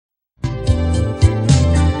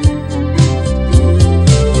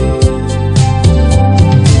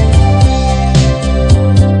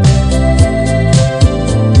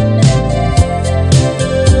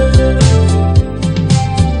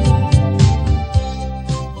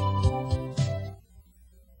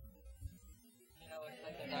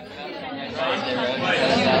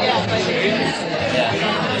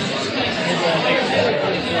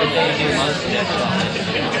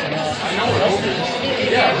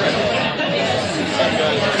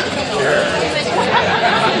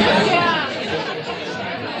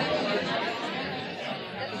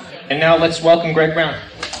now let's welcome Greg Brown.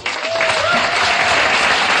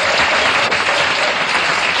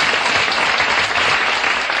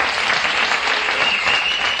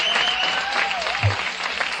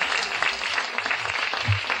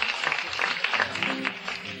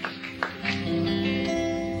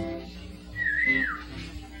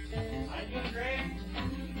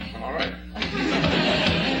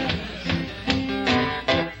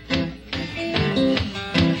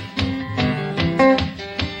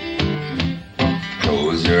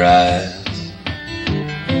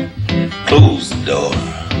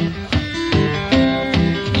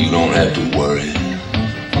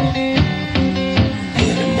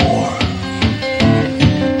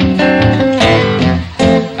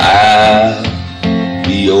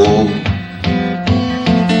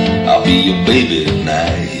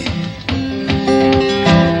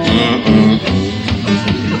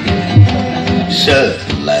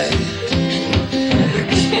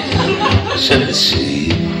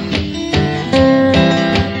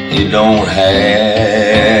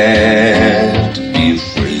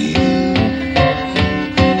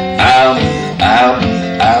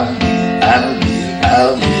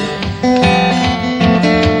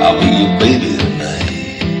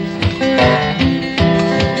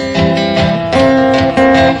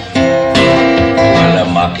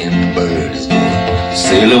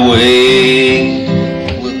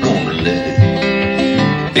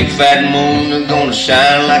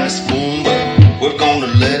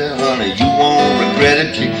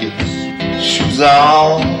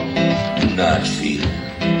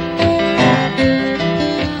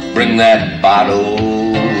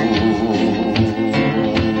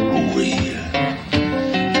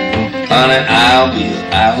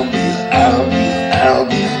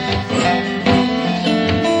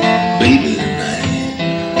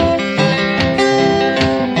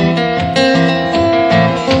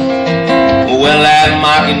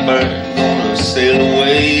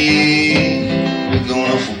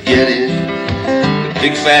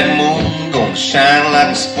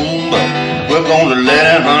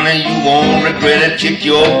 Kick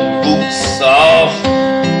your boots off.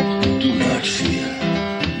 Do not fear.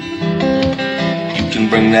 You can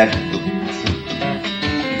bring that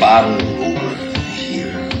bottle over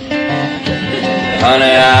here.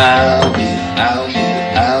 Honey, I'll be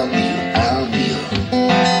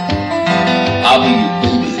your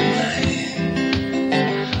baby tonight.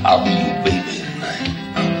 I'll be your baby tonight.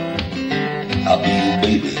 I'll be your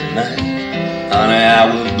baby tonight. Honey, I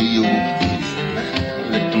will be your baby tonight.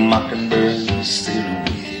 Let the mockingbirds sail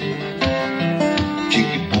away. Kick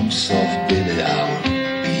your boots off, baby. I'll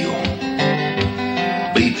be your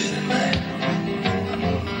baby tonight.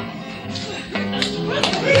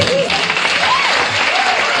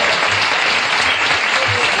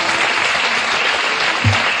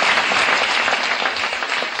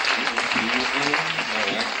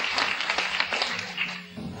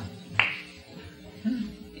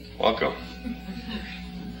 Welcome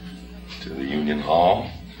to the Union Hall.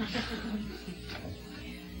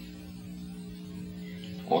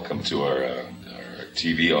 Welcome to our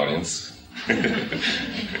TV audience.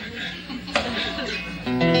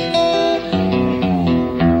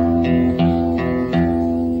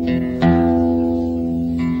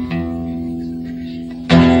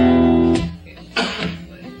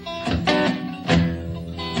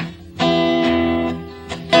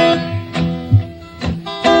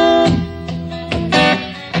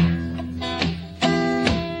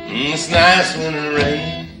 It's nice when it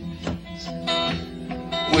rains.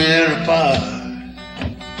 We're apart.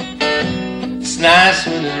 It's nice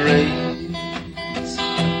when it rains.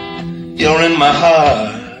 You're in my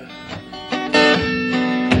heart.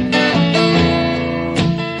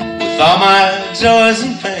 With all my joys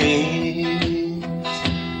and pains.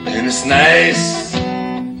 And it's nice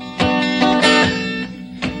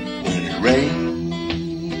when it rains.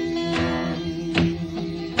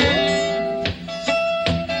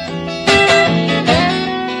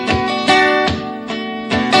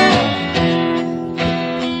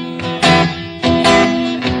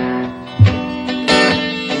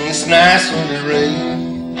 It's nice when it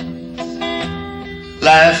rains.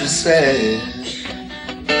 Life is sad.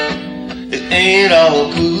 It ain't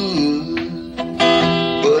all good,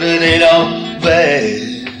 but it ain't all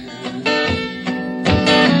bad.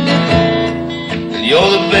 And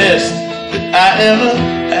you're the best that I ever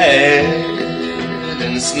had.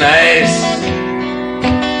 And it's nice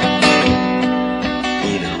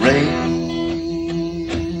when it rains.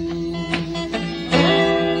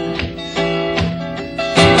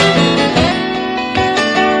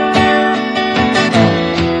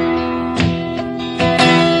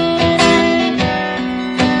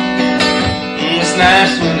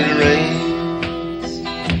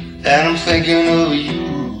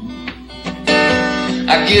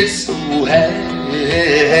 I get so happy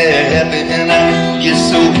and I get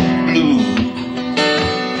so blue.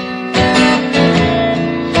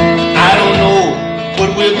 I don't know what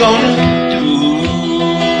we're gonna do,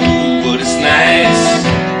 but it's nice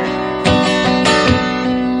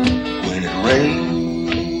when it rains.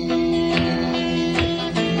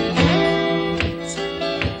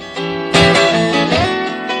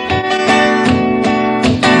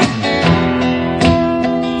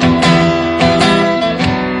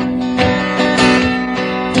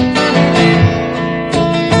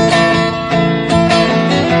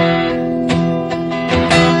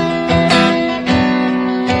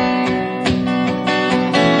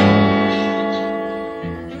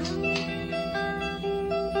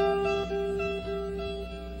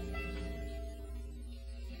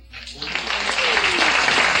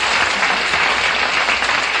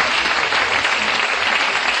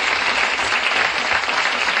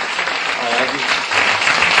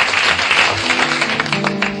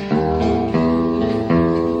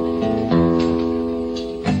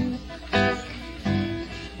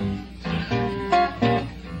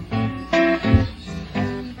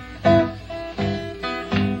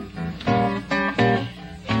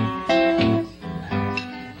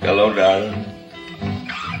 Hello, darling.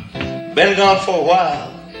 Been gone for a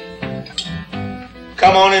while.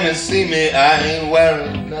 Come on in and see me. I ain't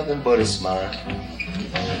wearing nothing but a smile.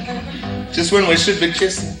 Just when we should be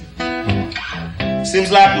kissing,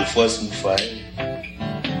 seems like we fuss and fight.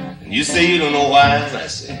 And you say you don't know why, and I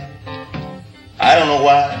say I don't know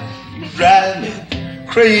why. You drive me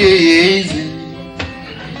crazy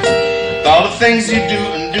with all the things you do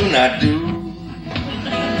and do not do.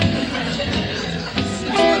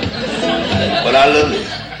 But I love you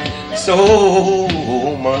so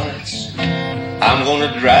much, I'm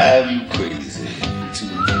gonna drive you crazy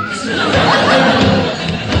too.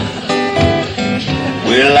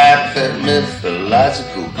 We're like that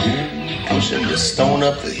mythological group pushing the stone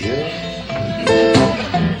up the hill.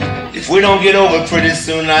 If we don't get over pretty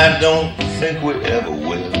soon, I don't think we ever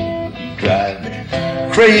will. You drive me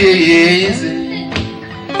crazy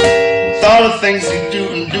with all the things you do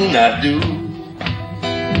and do not do.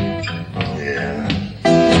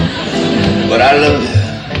 But I love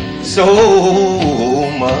you so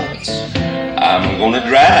much, I'm gonna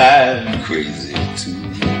drive you crazy too.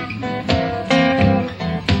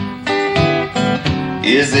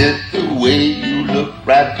 Is it the way you look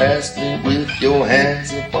right past me with your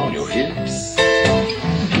hands up on your hips?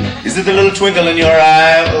 Is it the little twinkle in your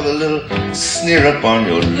eye or the little sneer up on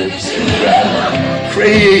your lips? You drive me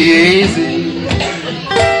crazy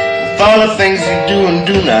with all the things you do and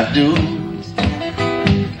do not do.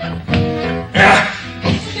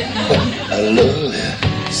 I love you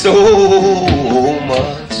so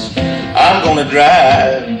much, I'm gonna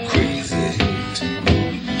drive you crazy too.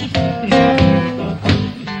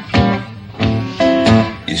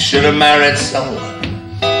 You should have married someone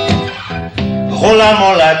a whole lot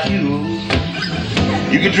more like you.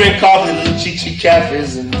 You could drink coffee in little cheap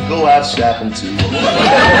cafes and go out shopping too.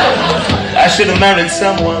 I should have married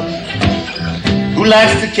someone who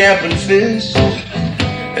likes to camp and fish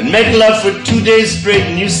and make love for 2 days straight,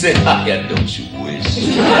 and you say, ah, yeah, don't you wish?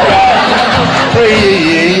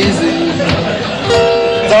 Crazy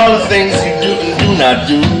with all the things you do and do not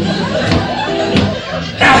do.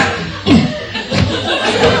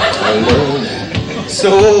 I love you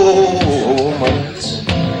so much,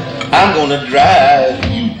 I'm gonna drive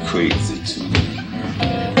you crazy too.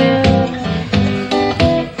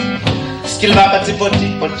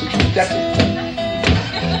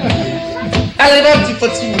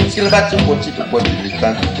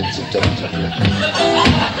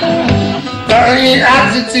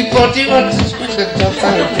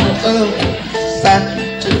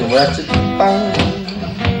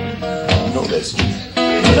 No, that's true.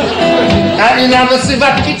 I never see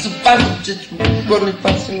what kids about really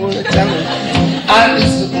passing all the time. I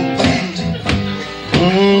listen band.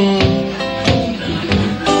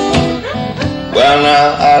 Well,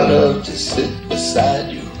 now I love to sit beside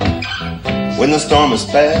you when the storm is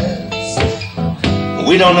past.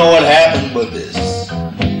 We don't know what happened, but this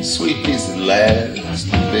sweet piece of last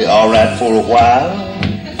will be alright for a while.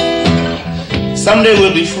 Someday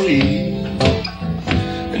we'll be free.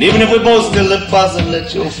 And even if we both still live positive,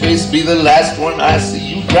 let your face be the last one I see.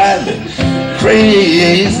 You drive me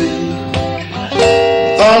crazy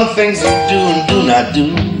with all the things you do and do not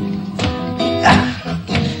do.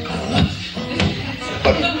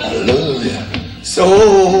 But I love you so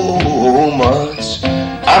much,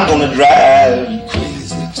 I'm gonna drive you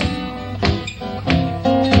crazy too.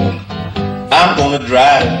 I'm gonna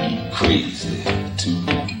drive you crazy too.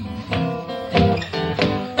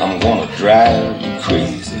 wanna drive you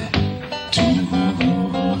crazy too.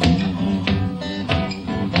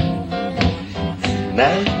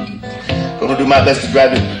 Now, gonna do my best to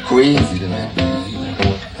drive you crazy tonight, baby.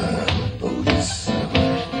 Oh, yes.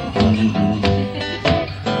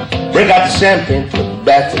 Break out the champagne for the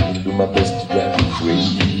back, I'm gonna do my best to drive you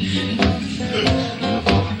crazy.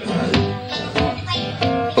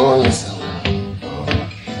 Oh, yes.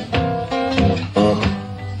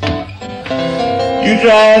 You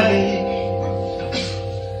drive me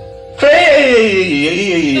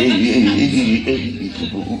crazy.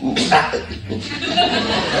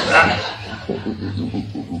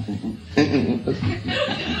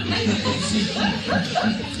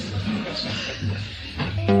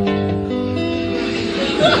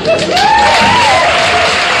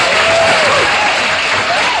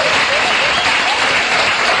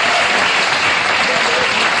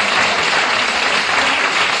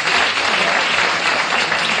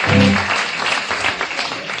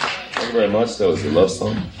 Thank you very much. That was a love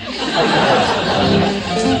song.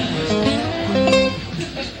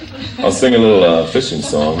 I'll sing a little fishing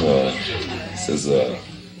song. This is a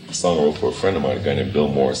song I wrote for a friend of mine, a guy named Bill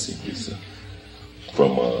Morrissey. He's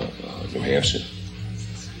from New Hampshire.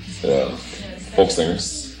 Folk singer,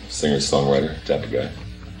 songwriter type of guy.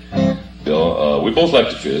 Bill, we both like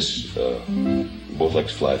to fish. We both like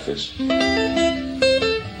to fly fish.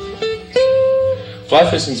 Fly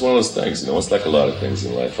fishing is one of those things, you know, it's like a lot of things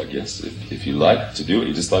in life, I guess. If you like to do it,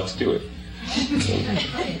 you just like to do it. So,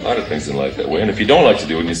 a lot of things in life that way. And if you don't like to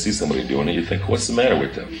do it and you see somebody doing it, you think, what's the matter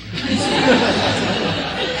with them?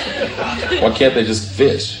 Why can't they just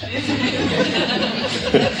fish?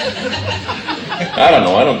 I don't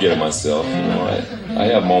know, I don't get it myself. You know, I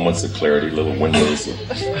have moments of clarity, little windows of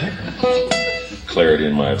clarity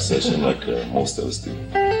in my obsession like most of us do.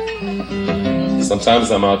 Sometimes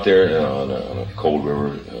I'm out there on a cold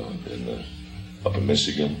river up in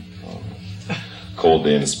Michigan, cold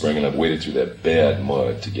day in the spring, and I've waded through that bad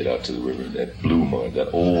mud to get out to the river, that blue mud,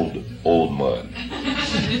 that old mud.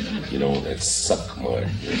 You know, that suck mud.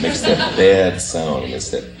 It makes that bad sound, and it's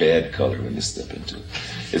that bad color when you step into it.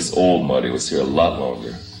 It's old mud. It was here a lot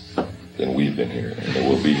longer than we've been here, and it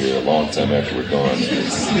will be here a long time after we're gone.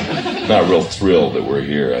 It's not real thrilled that we're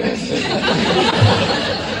here, I don't think.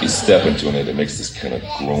 You step into it, it makes this kind of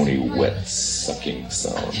groany, wet, sucking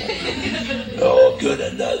sound. Like, oh, good,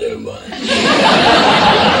 another one.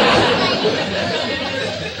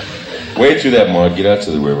 Wade through that mud, get out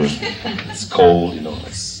to the river. It's cold, you know.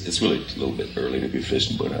 It's really a little bit early to be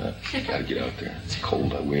fishing, but I gotta get out there. It's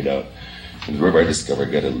cold. I wade out. In the river, I discovered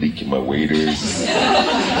I got a leak in my waders.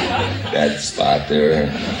 That spot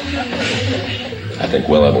there. I think,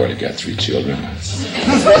 well, I've already got 3 children.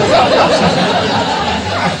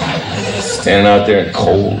 Standing out there in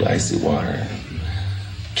cold, icy water,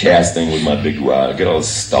 casting with my big rod. I got all this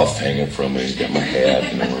stuff hanging from me. Got my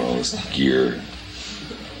hat, you know, all this gear.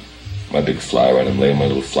 My big fly rod. I'm laying my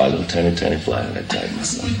little fly, little tiny fly, and I tied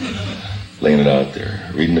myself. Laying it out there,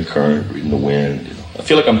 reading the current, reading the wind. You know. I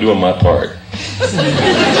feel like I'm doing my part.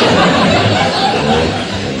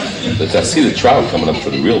 But I see the trout coming up for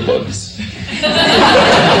the real bugs.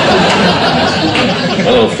 My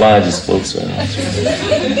little fly just floats around.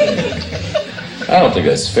 I don't think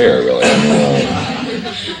that's fair, really.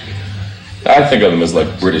 I think of them as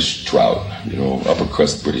like British trout, you know, upper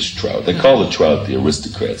crust British trout. They call the trout the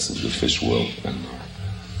aristocrats of the fish world. And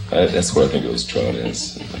that's what I think of those trout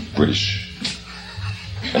as, like British,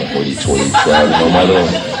 kind of hoity-toity trout. You know, my little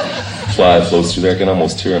fly floats through there. I can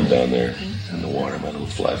almost hear them down there in the water. My little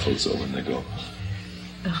fly floats over and they go,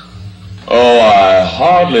 oh, I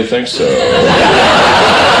hardly think so.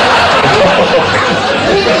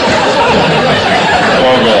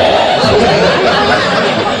 Oh, God.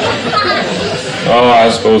 Oh, I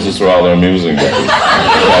suppose it's rather amusing. But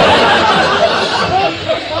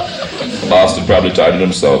the bastard probably tied it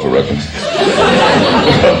himself, I reckon.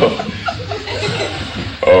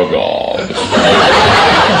 Oh, God.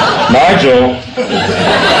 Nigel,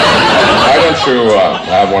 why don't you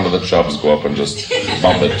have one of the chubs go up and just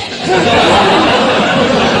bump it?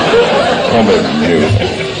 Bump it,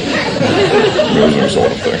 amusing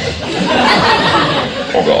sort of thing.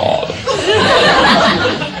 Oh, God.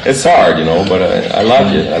 It's hard, you know, but I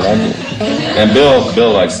like it. I like it. And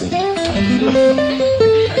Bill likes it.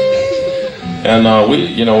 And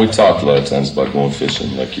we talked a lot of times about going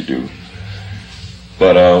fishing like you do.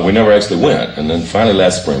 But we never actually went. And then finally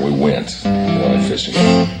last spring we went fishing.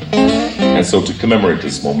 And so to commemorate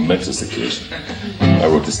this momentous occasion, I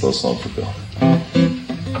wrote this little song for Bill.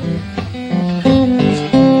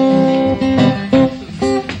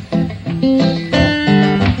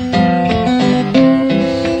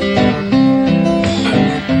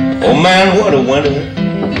 man, what a winter.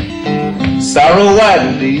 Sorrow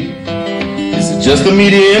wide indeed. Is it just the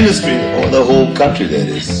media industry or the whole country that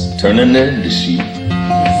is turning into sheep?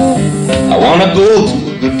 I wanna go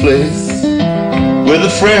to a good place with a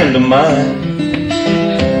friend of mine,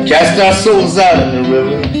 cast our souls out in the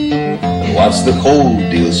river and watch the whole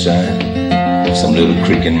deal shine. Some little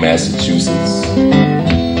creek in Massachusetts,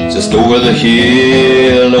 just over the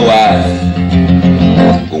hill. Oh,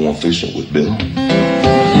 I'm going fishing with Bill.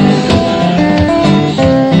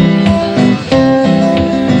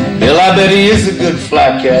 Bill, I bet he is a good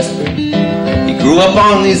fly caster. He grew up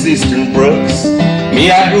on these eastern brooks. Me,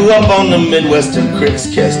 I grew up on the Midwestern creeks,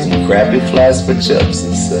 casting crappie flies for chubs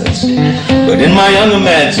and such. But in my young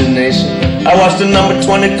imagination, I watched a number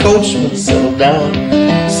 20 coachman settle down,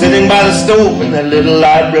 sitting by the stove in that little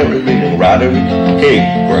library, reading Roderick K.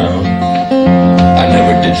 Brown. I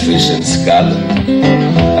never did fish in Scotland.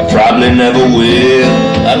 I probably never will.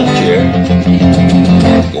 I don't care.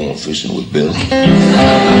 I'm going fishing with Bill.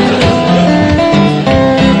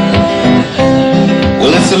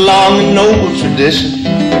 Well, it's a long and noble tradition,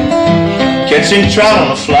 catching trout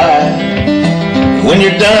on a fly. When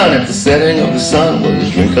you're done at the setting of the sun, well,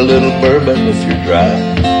 you drink a little bourbon if you're dry.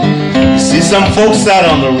 You see some folks out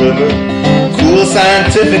on the river, cool,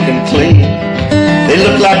 scientific, and clean. They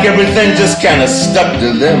look like everything just kind of stuck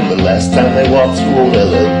to them the last time they walked through old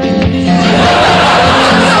LL Bean.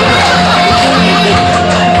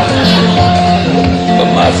 But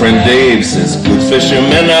my friend Dave says good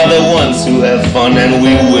fishermen are the ones who have fun, and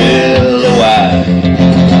we will. Oh,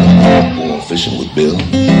 I'm going fishing with Bill.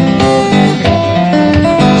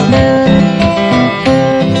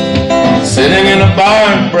 Sitting in a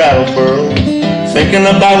bar in Brattleboro, thinking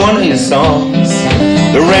about one of your songs.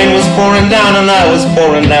 The rain was pouring down and I was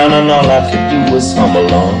pouring down, and all I could do was hum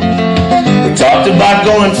along. We talked about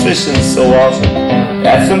going fishing so often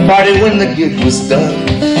at some party when the gig was done.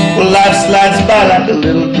 Well, life slides by like a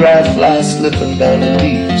little dry fly slipping down a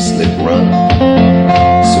deep, slick run.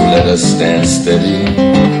 So let us stand steady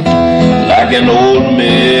like an old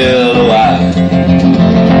mill. Oh,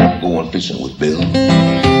 I'm going fishing with Bill.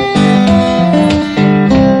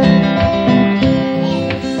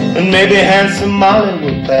 And maybe handsome Molly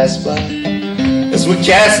will pass by as we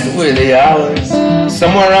cast away the hours,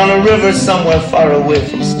 somewhere on a river, somewhere far away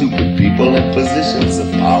from stupid people in positions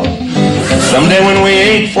of power. Someday when we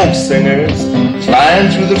ain't folk singers,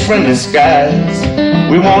 flying through the friendly skies,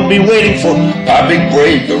 we won't be waiting for our big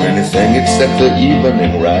break or anything except the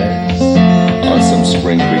evening rise on some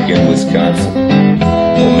spring creek in Wisconsin,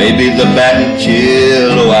 or maybe the Baton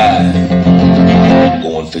Kill. Oh, I'm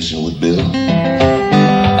going fishing with Bill.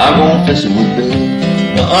 I'm going fishing with Bill.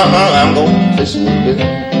 I'm going fishing with Bill.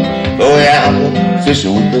 Oh yeah, I'm going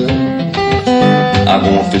fishing with Bill. I'm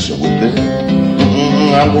going fishing with Bill.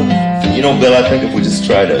 I'm going. You know, Bill, I think if we just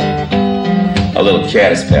tried a little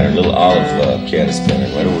caddis pattern, a little olive caddis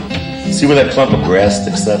pattern, right over. See where that clump of grass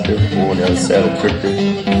sticks out there over on the other side of the creek there?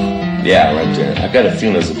 Yeah, right there. I got a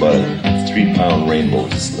feeling there's about a 3-pound rainbow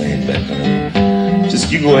just laying back on it.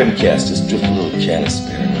 Just you go ahead and cast. Just drift a little caddis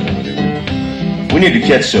pattern right over there. We need to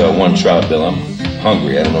catch one trout, Bill. I'm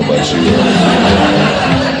hungry. I don't know about you.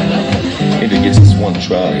 Need to get just one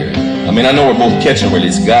trout here. I mean, I know we're both catch and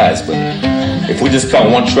release guys, but if we just caught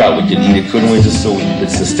one trout, we could eat it, couldn't we? Just so we could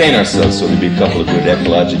sustain ourselves, so there'd be a couple of good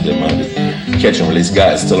ecologically minded catch and release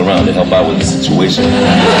guys still around to help out with the situation.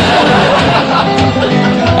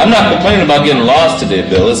 I'm not complaining about getting lost today,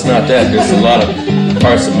 Bill. It's not that. There's a lot of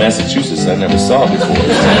parts of Massachusetts I never saw before.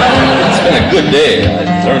 It's been a good day.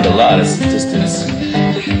 I learned a lot. It's just it's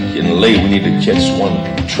getting late. We need to catch one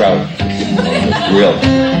trout on the grill.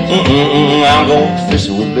 I'm going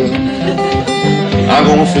fishing with Bill. I'm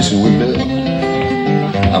going fishing with Bill.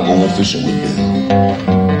 I'm going fishing with Bill.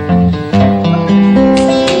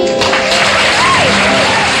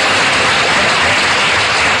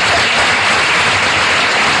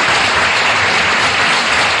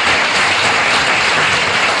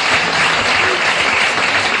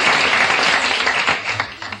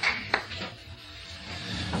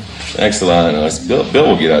 Thanks a lot. Bill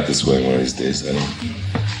will get out this way one of these days. I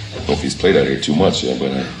don't know if he's played out here too much yet,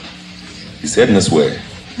 but he's heading this way.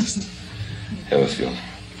 Just have a feeling.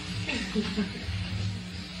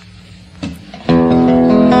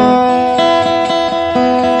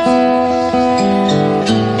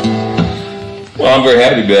 Well, I'm very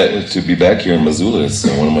happy to be back here in Missoula. It's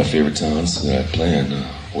one of my favorite towns that I play in.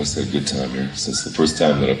 Always had a good time here since the first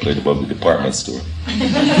time that I played above the department store.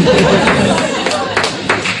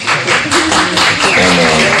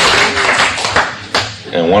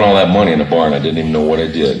 And won all that money in the bar, and I didn't even know what I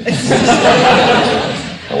did.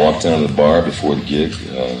 I walked down to the bar before the gig.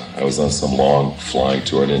 I was on some long flying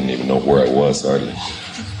tour. I didn't even know where I was hardly.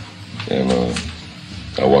 And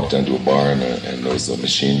I walked down to a bar and there was a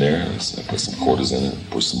machine there. I put some quarters in it,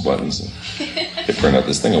 pushed some buttons, and it turned out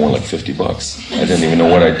this thing. I won like $50. I didn't even know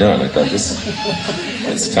what I'd done. I thought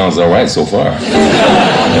this sounds all right so far.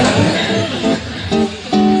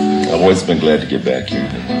 I've always been glad to get back here.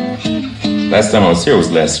 Last time I was here was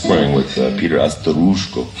last spring with Peter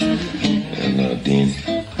Astarushko and Dean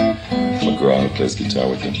McGraw, who plays guitar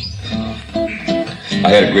with him. I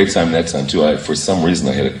had a great time that time too. For some reason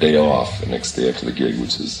I had a day off the next day after the gig,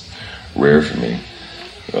 which is rare for me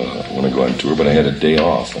when I go on tour, but I had a day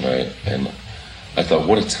off and I thought,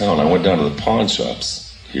 what a town. I went down to the pawn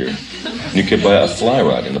shops here. And you could buy a fly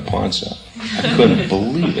rod in the pawn shop. I couldn't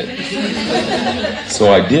believe it.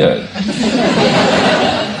 So I did.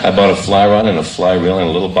 I bought a fly rod and a fly reel and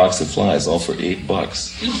a little box of flies, all for $8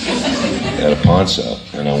 at a pawn shop.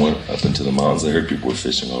 And I went up into the mountains. I heard people were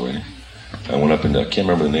fishing already. I went up into, I can't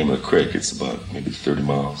remember the name of the creek. It's about maybe 30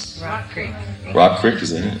 miles. Rock Creek. Rock Creek, is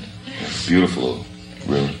that it? It's beautiful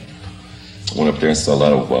river. I went up there and saw a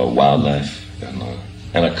lot of wildlife.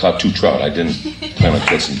 And I caught 2 trout. I didn't plan on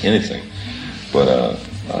catching anything. But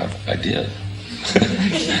I did.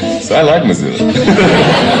 So I like Missoula.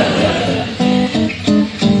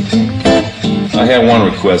 I had one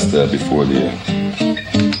request before the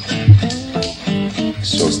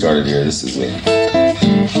show started here. This is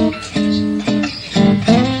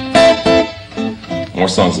more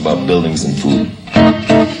songs about buildings and food.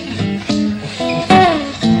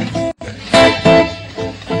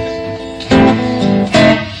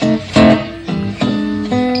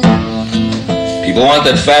 People want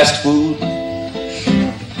that fast food,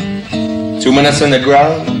 2 minutes in the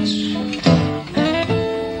garage,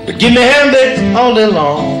 but give me ham-baked all day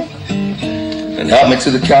long, and help me to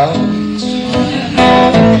the couch,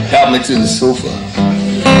 help me to the sofa,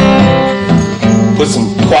 put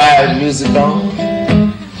some quiet music on.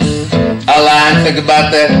 I'll lie and think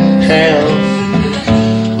about that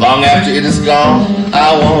ham long after it is gone.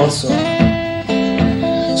 I want some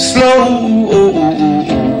slow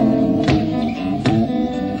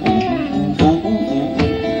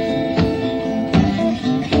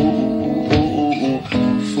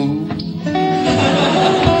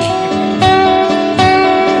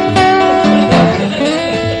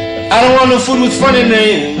I don't want no food with funny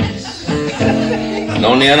names,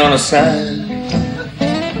 no neon on a sign.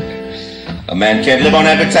 A man can't live on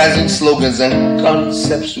advertising slogans and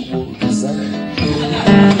conceptual design.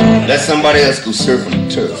 Let somebody else go surf on the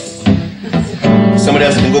turf. Somebody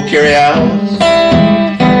else can go carry out.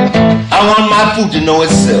 I want my food to know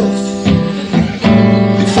itself.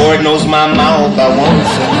 Before it knows my mouth, I want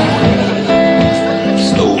some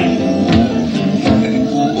slow.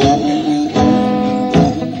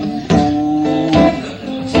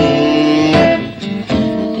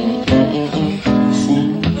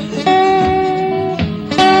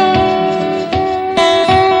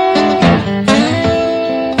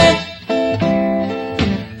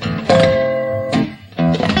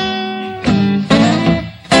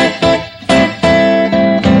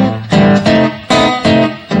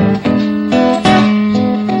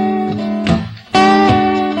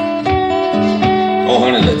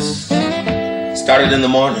 In the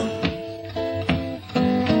morning,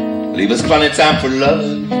 leave us plenty of time for love.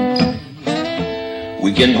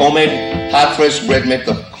 Weekend homemade hot fresh bread make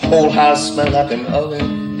the whole house smell like an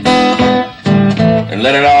oven, and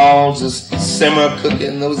let it all just simmer,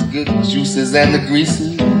 cooking those good juices and the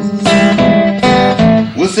greases.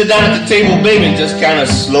 We'll sit down at the table, baby, and just kind of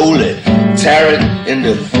slowly tear it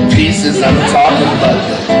into pieces. I'm talking about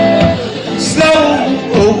that slow.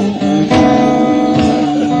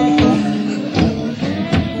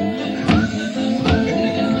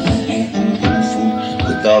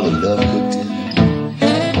 All the love cooked in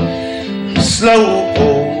slow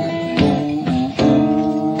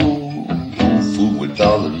food with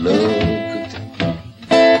all the love cooked in.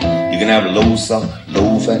 You can have low salt,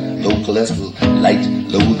 low fat, low cholesterol, light,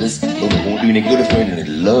 low this, low that won't do any good if there ain't any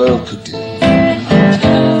love cooked in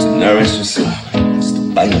to nourish your soul. Just a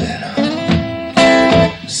bite of that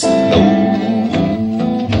slow.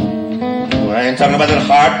 I ain't talking about that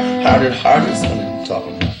hearted is what I'm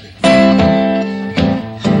talking about.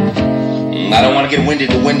 I don't want to get winded.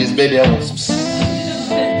 The wind is, baby. I want some.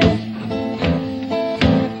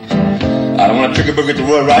 I don't want to trigger burger to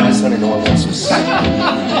Roy Rogers, honey. No, I want some.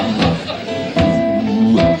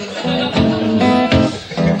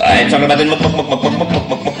 I ain't talking about that.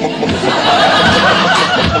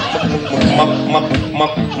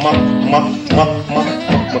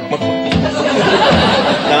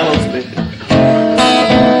 McDonald's, baby.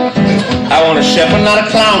 chef, I'm not a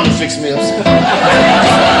clown to fix me up.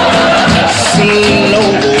 Slow.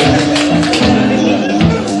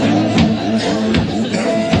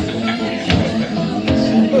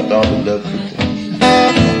 With all the love cooked in.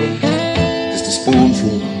 Just a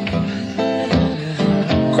spoonful.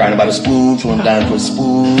 Crying about a spoonful, I'm dying for a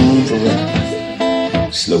spoonful.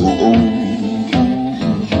 Slow.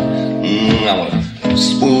 I want a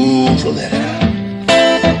spoonful of that.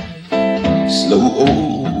 Slow.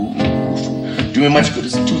 Doing much good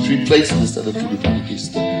as 2-3 plates of this other food if you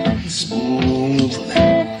get a spoonful of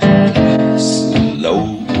that.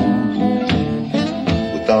 Slow.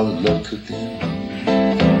 With all the love cooked in.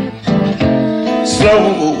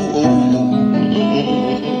 Slow.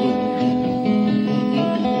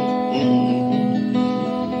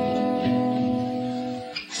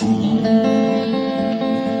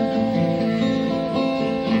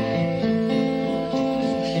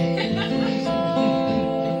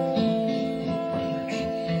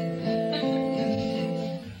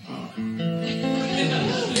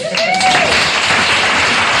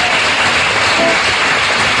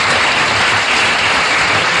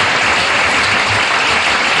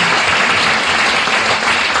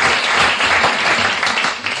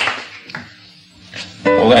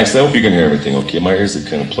 Thanks. I hope you can hear everything okay. My ears are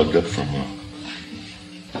kind of plugged up from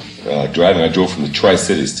driving. I drove from the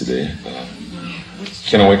Tri-Cities today.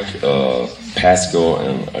 Kennewick, Pasco,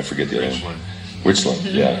 and I forget the other one. Richland,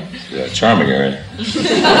 yeah. Charming area.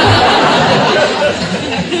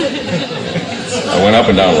 I went up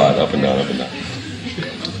and down a lot, up and down.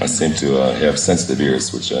 I seem to have sensitive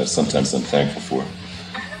ears, which sometimes I'm thankful for.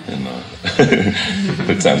 And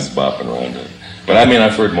at times bopping around it. But I mean,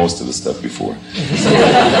 I've heard most of the stuff before. If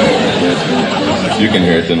you can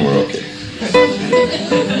hear it, then we're okay.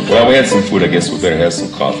 Well, we had some food. I guess we better have some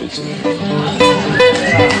coffee, too.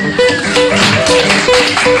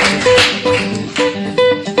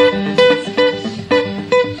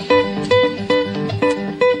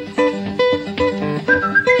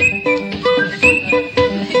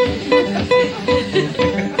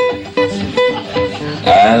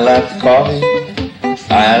 I like the coffee.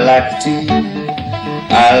 I like the tea.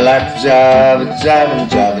 I like the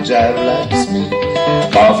jive likes me.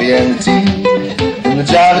 Coffee and the tea, and the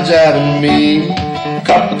jive and me.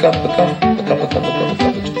 Cup of tea.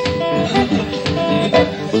 I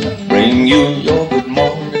will bring you your good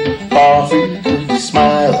morning coffee. Could you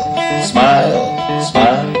smile?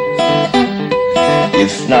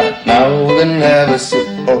 If not now, then have a sip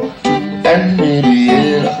or two, and maybe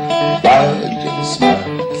in a while you can smile.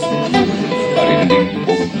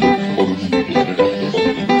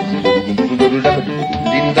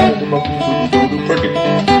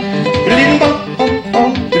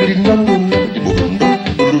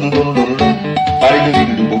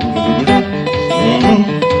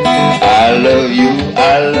 I love you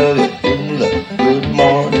in the good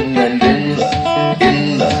morning and in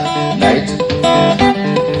the night.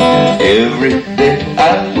 Every day I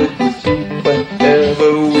wake with you,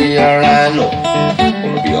 wherever we are, I know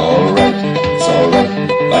gonna be alright. It's alright.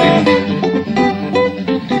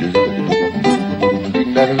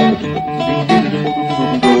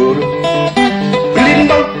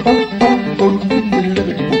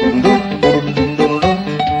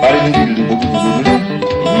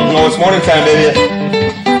 Oh, it's morning time, baby.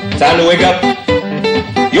 Time to wake up.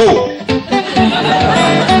 Yo!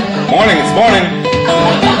 Morning, it's morning.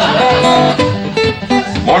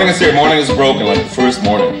 Morning is here. Morning is broken like the first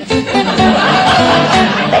morning.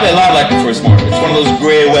 Probably a lot like the first morning. It's one of those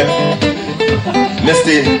gray, wet,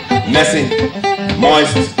 misty, messy,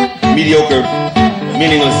 moist, mediocre,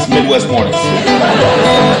 meaningless Midwest mornings.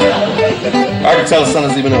 Hard to tell the sun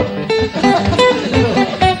is even up.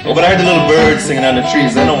 Oh, but I heard the little birds singing on the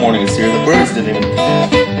trees. I know morning is here. The birds didn't even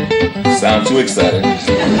sound too excited.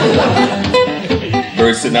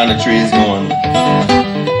 Birds sitting on the trees going.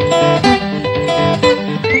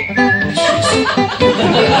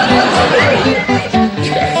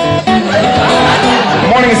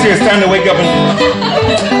 Morning is here. It's time to wake up and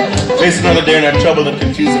face another day in our troubled and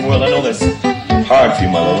confusing world. I know that's hard for you,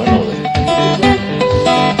 my love. I know that.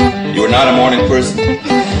 You are not a morning person.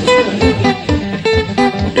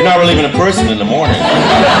 You're not really even a person in the morning.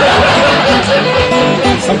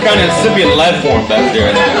 Some kind of incipient life form back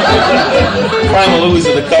there. Primal ooze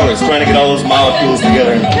of the colors, trying to get all those molecules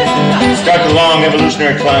together and start the long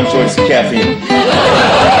evolutionary climb towards caffeine.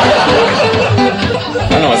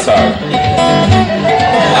 I know it's hard.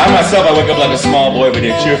 I myself, I wake up like a small boy every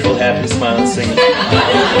day, cheerful, happy, smiling, singing,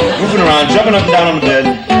 moving around, jumping up and down on the bed.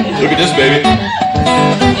 Look at this, baby.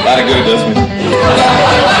 A lot of good it does me.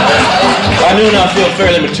 By noon, I feel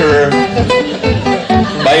fairly mature.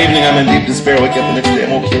 By evening I'm in deep despair, wake up the next day,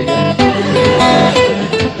 I'm okay again.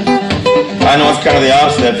 I know it's kind of the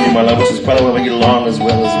opposite for you, my love, which is probably why we get along as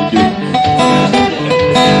well as we do.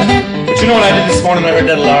 But you know what I did this morning? I heard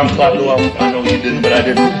that alarm clock go off. I know you didn't, but I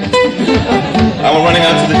didn't. I went running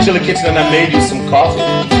out to the chili kitchen and I made you some coffee.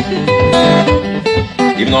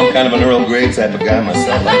 Even though I'm kind of an Earl Grey type of guy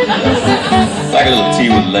myself, I like a little tea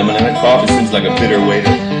with lemon in it. Coffee seems like a bitter way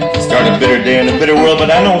to start a bitter day in a bitter world, but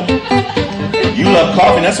I know you love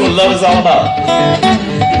coffee, and that's what love is all about.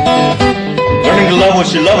 Learning to love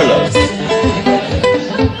what your lover loves.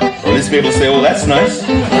 Or at least be able to say, well, that's nice. I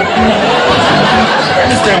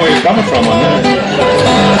understand where you're coming from on that.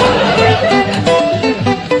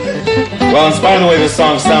 Well, in spite of the way this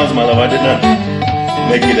song sounds, my love, I did not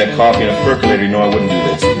make you that coffee in a percolator. You know I wouldn't do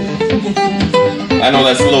that to you. I know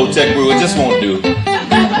that's low-tech brew, it just won't do.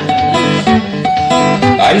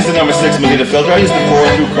 I used the number 6 milliliter filter. I used the pour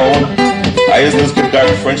through cone. I used those good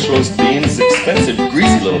dark French roast beans. Expensive,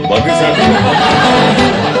 greasy little buggers, aren't they?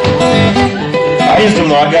 I used them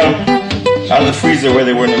though. I got them out of the freezer where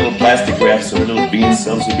they were in the little plastic wraps so the little bean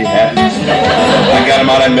cells would be happy. I got them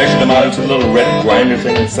out. I measured them out into a little red grinder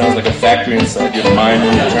thing that sounds like a factory inside your mind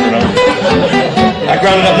when you turn it on. I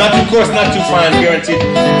ground it up, not too coarse, not too fine, guaranteed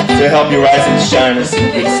to help you rise and shine and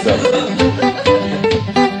some good stuff.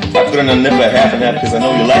 I put in a nip of half and half because I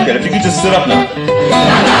know you like that. If you could just sit up now.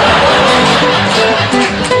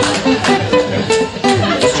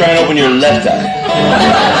 Let's try and open your left eye.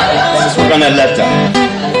 Let's just work on that left eye.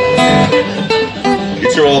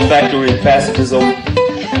 Get your olfactory passages open.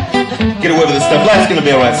 Get away with this stuff. Life's gonna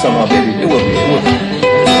be alright somehow, baby. It will be, it will be.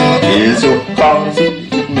 Is your coffee,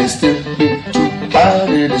 it may still be too hot.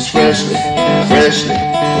 It is freshly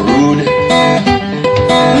brewed.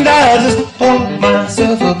 And I'll just pour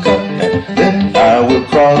myself a cup and then I will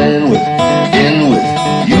crawl in with you.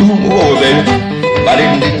 Oh, baby.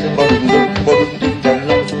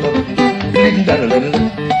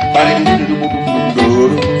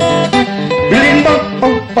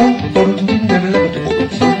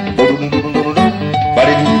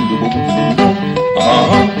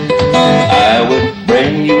 I will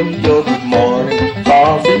bring you your good morning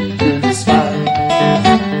coffee to the smile.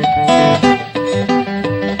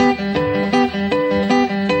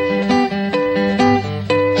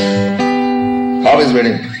 Coffee's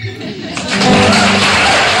ready.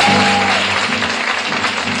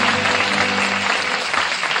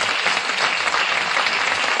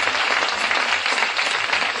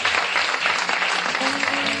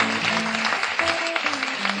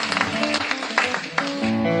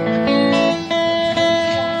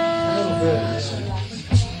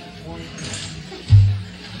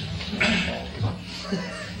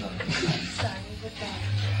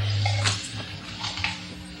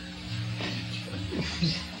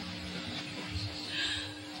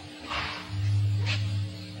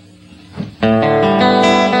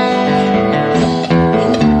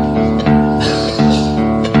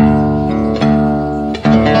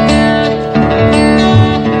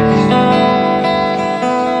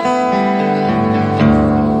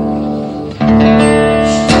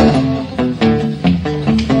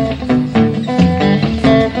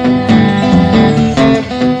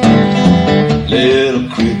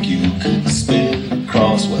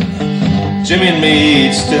 Jimmy and me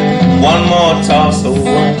each took one more toss of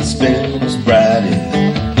what the spin was bright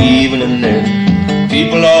in the evening there.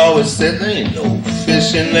 People always said there ain't no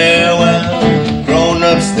fish in there. Well,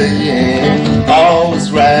 grown-ups they ain't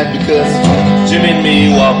always right, because Jimmy and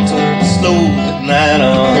me walked slow at night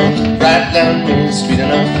on right down Main Street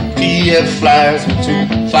in our PF flyers with 2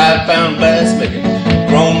 5-pound bass making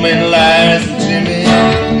grown men liars. And Jimmy,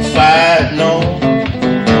 if I'd known,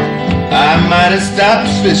 I might have stopped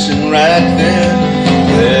fishing right then.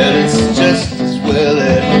 Well, it's just as well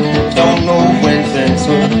that I don't know when things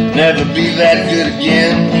will never be that good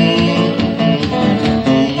again.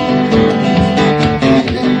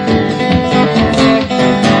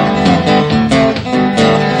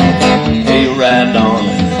 Hey, ride on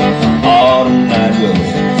an autumn night, well,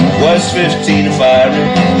 we was 15 if I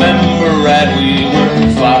remember right. We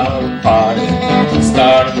were far apart at the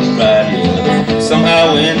start of the ride, yeah.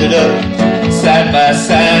 Somehow we ended up side by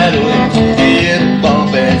side. We did a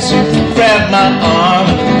bump and she grabbed my arm.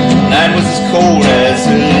 The night was as cold as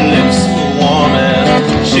her lips were warm, and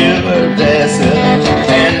I shivered as her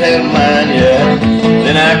hand held mine, yeah.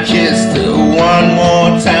 Then I kissed her one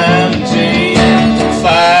more time. Gee, if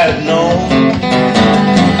I'd known,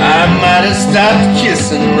 I might have stopped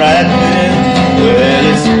kissing right then. Well,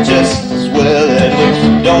 it's just as well that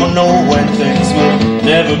we don't know when things will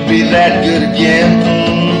never be that good again.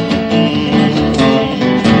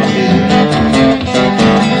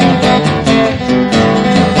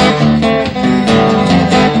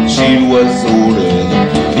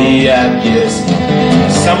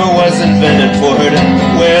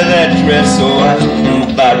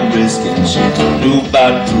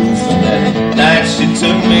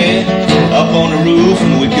 on the roof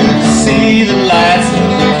and we could see the lights of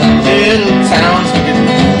the little towns. We could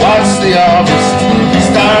watch the August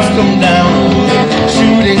stars come down, the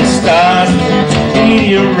shooting stars, the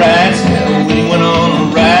meteorites. Yeah, we went on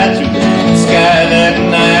a ride through the sky that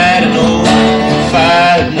night, and oh, if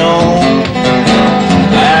I'd known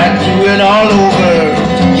I'd do it all over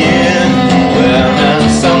again. Well, now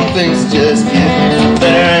some things just get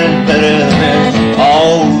better and better than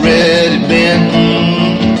already been.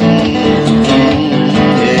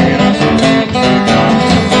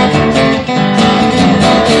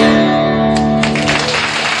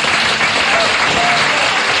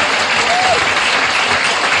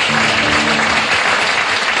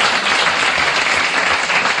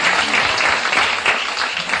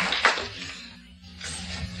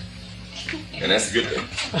 And that's a good thing.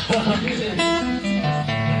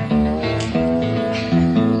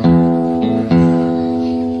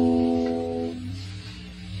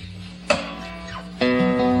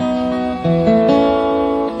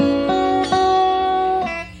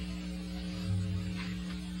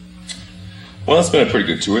 Well, it's been a pretty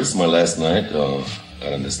good tour. This is my last night out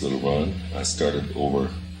on this little run. I started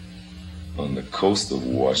over on the coast of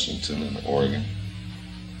Washington and Oregon.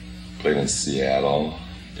 Played in Seattle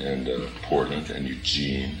and Portland and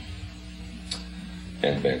Eugene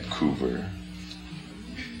and Vancouver.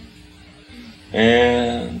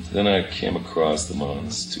 And then I came across the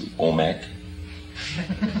mountains to Omak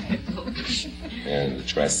and the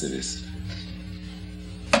Tri-Cities.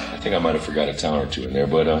 I think I might have forgot a town or two in there,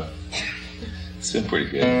 but it's been pretty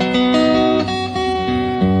good.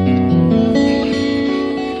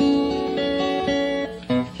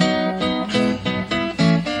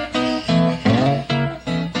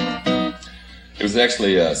 It was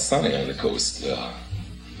actually sunny on the coast,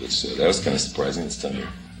 which that was kind of surprising this time of year,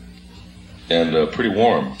 and pretty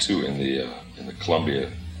warm too in the Columbia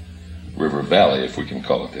River Valley, if we can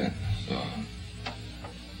call it that.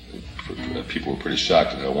 People were pretty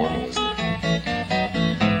shocked at how warm it was there.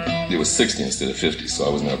 It was 60 instead of 50, so I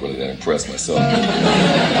was not really that impressed myself.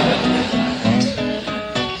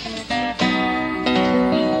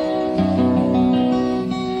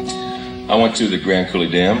 I went to the Grand Coulee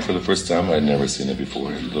Dam for the first time. I'd never seen it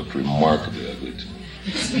before. It looked remarkably ugly to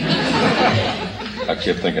me. I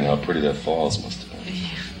kept thinking how pretty that falls must have been.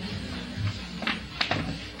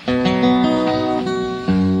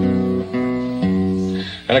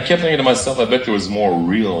 And I kept thinking to myself, I bet there was more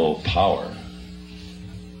real power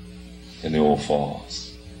in the old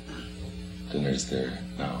falls than there's there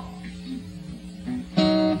now.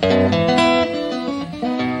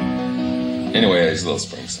 Anyway, it's a little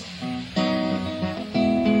spring song.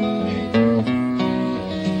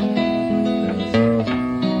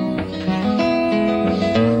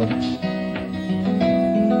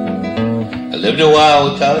 I lived a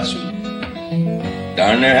while without you,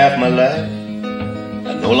 darn near half my life.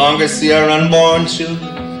 I no longer see our unborn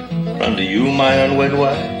children run to you, my unwed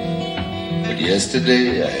wife. But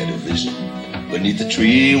yesterday I had a vision beneath the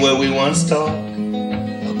tree where we once talked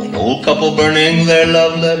of an old couple burning their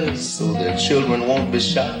love letters so their children won't be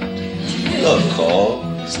shocked. Love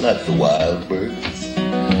calls like the wild birds.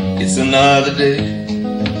 It's another day.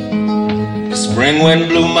 The spring wind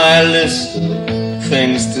blew my list of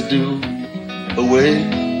things to do away.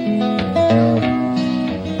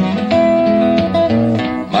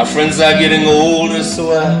 My friends are getting older,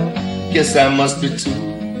 so I guess I must be too.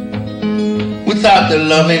 Without their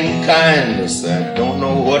loving kindness, I don't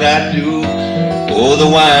know what I'd do. Oh, the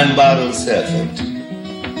wine bottle's half empty,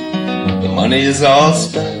 the money is all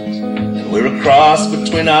spent, and we're a cross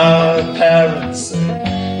between our parents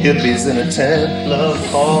and hippies in a tent. Love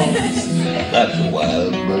calls like the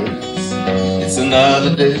wild birds. It's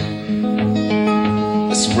another day.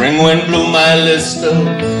 The spring wind blew my list of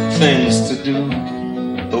things to do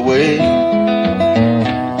away.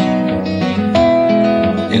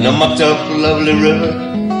 In a mucked up lovely river,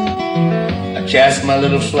 I cast my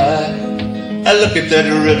little fly. I look at that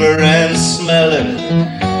river and smell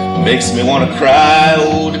it. Makes me want to cry,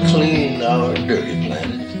 oh, to clean our dirty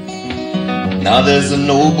planet. Now there's a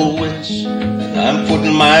noble wish, and I'm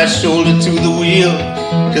putting my shoulder to the wheel,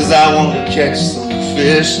 'cause I want to catch some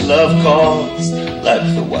fish. Love calls like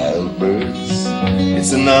the wild birds.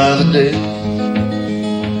 It's another day.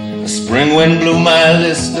 The spring wind blew my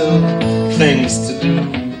list of things to do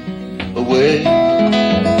away.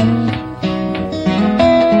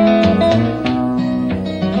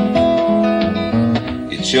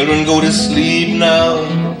 Your children go to sleep now.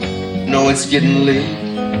 Know it's getting late.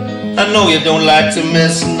 I know you don't like to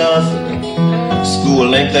miss nothing.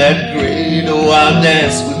 School ain't that great. Oh, I'll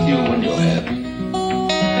dance with you when you're happy,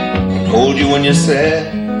 and hold you when you're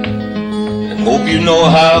sad, and Hope you know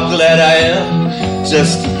how glad I am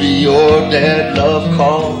just to be your dad. Love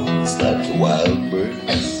calls like the wild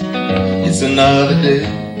birds. It's another day.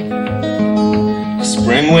 The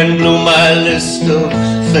spring wind blew my list of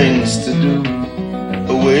things to do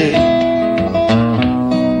away.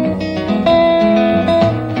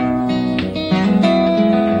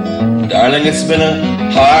 Darling, it's been a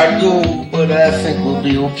hard go, but I think we'll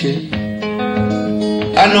be okay.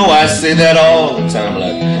 I know I say that all the time,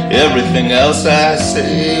 like everything else I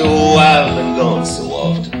say. Oh, I've been gone so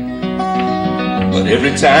often, but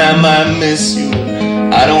every time I miss you,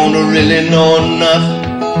 I don't really know nothing,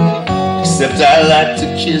 except I like to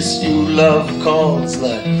kiss you. Love calls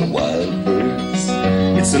like the wild birds.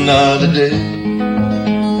 It's another day.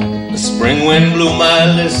 The spring wind blew my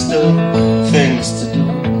list of things to do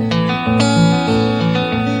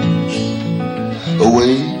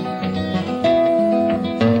away.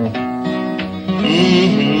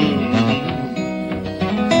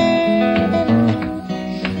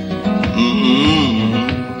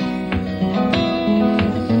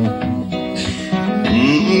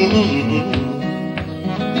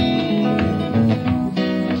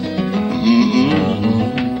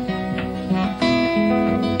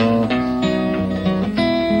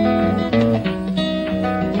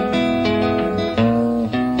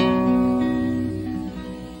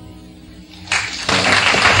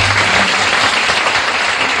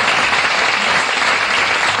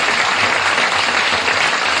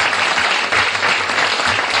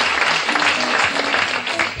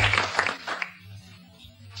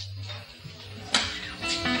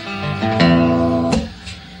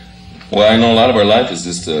 Well, I know a lot of our life is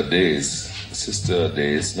just days. It's just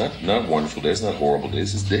days, not wonderful days, not horrible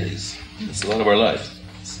days, it's days. It's a lot of our life.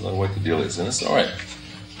 It's a lot of what the deal is, and it's all right.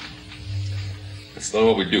 It's not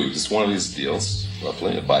what we do. Just one of these deals,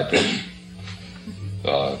 roughly, a biped,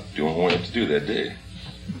 doing what we have to do that day.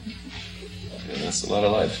 And that's a lot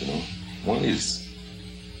of life, you know. One of these,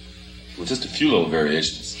 with just a few little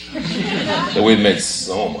variations. That we've made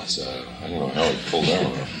so much out of. I don't know how we pulled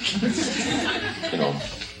down. You know.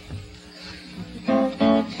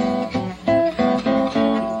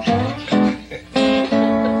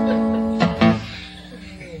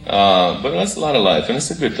 But that's a lot of life, and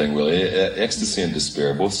it's a good thing, really. Ecstasy and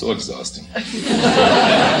despair, both so exhausting. We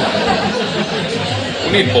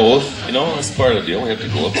need both, you know. That's part of the deal. We have to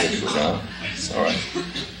go up, we have to go down. It's all right.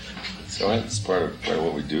 It's all right. It's part of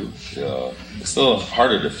what we do. It's a little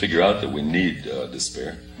harder to figure out that we need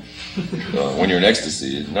despair. When you're in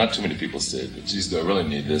ecstasy, not too many people say, but geez, do I really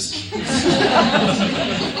need this?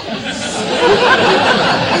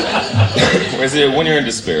 Whereas when you're in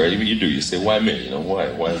despair, you do. You say, why me? You know, why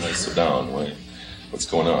am I so down? Why? What's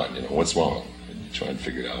going on? You know, what's wrong? And you try and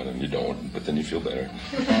figure it out, and you don't, but then you feel better.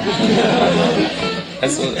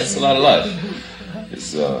 That's a lot of life.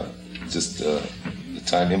 It's just the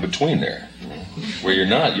time in between there, you know, where you're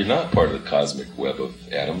not part of the cosmic web of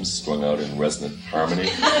atoms strung out in resonant harmony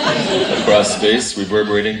across space,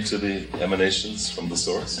 reverberating to the emanations from the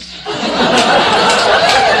source.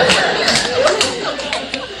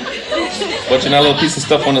 But you're not a little piece of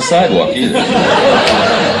stuff on the sidewalk either.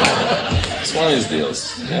 It's one of these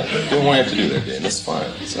deals. Yeah, doing what you have to do that day, and that's fine.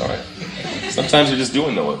 It's all right. Sometimes you're just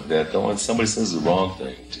doing that though, and somebody says the wrong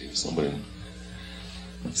thing to you.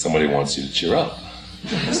 Somebody wants you to cheer up.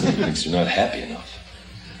 Somebody thinks you're not happy enough.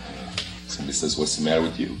 Somebody says, what's the matter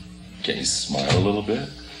with you? Can't you smile a little bit?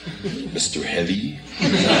 Mr. Heavy?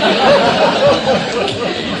 Can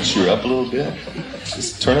you cheer up a little bit?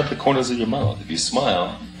 Just turn up the corners of your mouth. If you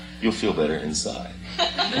smile, you'll feel better inside.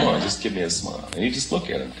 Come on, just give me a smile. And you just look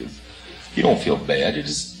at them, because you don't feel bad. You're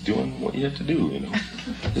just doing what you have to do, you know.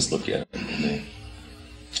 Just look at them, and they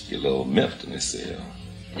get a little miffed, and they say,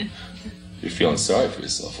 you're feeling sorry for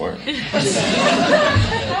yourself, aren't you?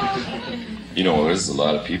 You know, there's a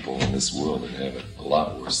lot of people in this world that have it a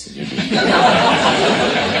lot worse than you do.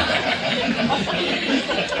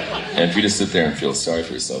 And if you just sit there and feel sorry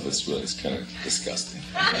for yourself, it's kind of disgusting.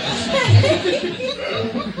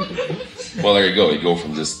 Well, there you go. You go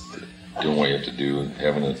from just doing what you have to do,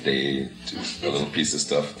 having a day, to a little piece of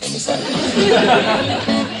stuff on the side.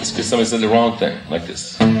 It's because somebody said the wrong thing, like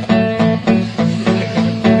this.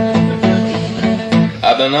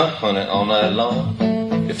 I've been up on it all night long.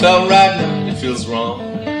 It felt right now, it feels wrong.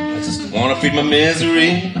 I just wanna feed my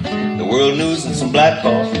misery. The world news and some black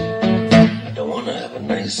coffee. I don't wanna have a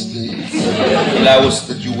nice day. But I wish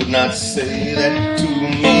that you would not say that to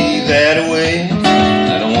me that way.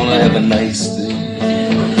 I don't wanna have a nice day.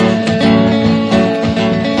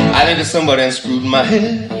 I think that somebody unscrewed my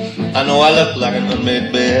head. I know I look like an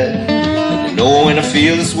unmade bed. You know when I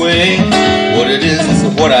feel this way, what it is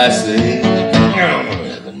what I say.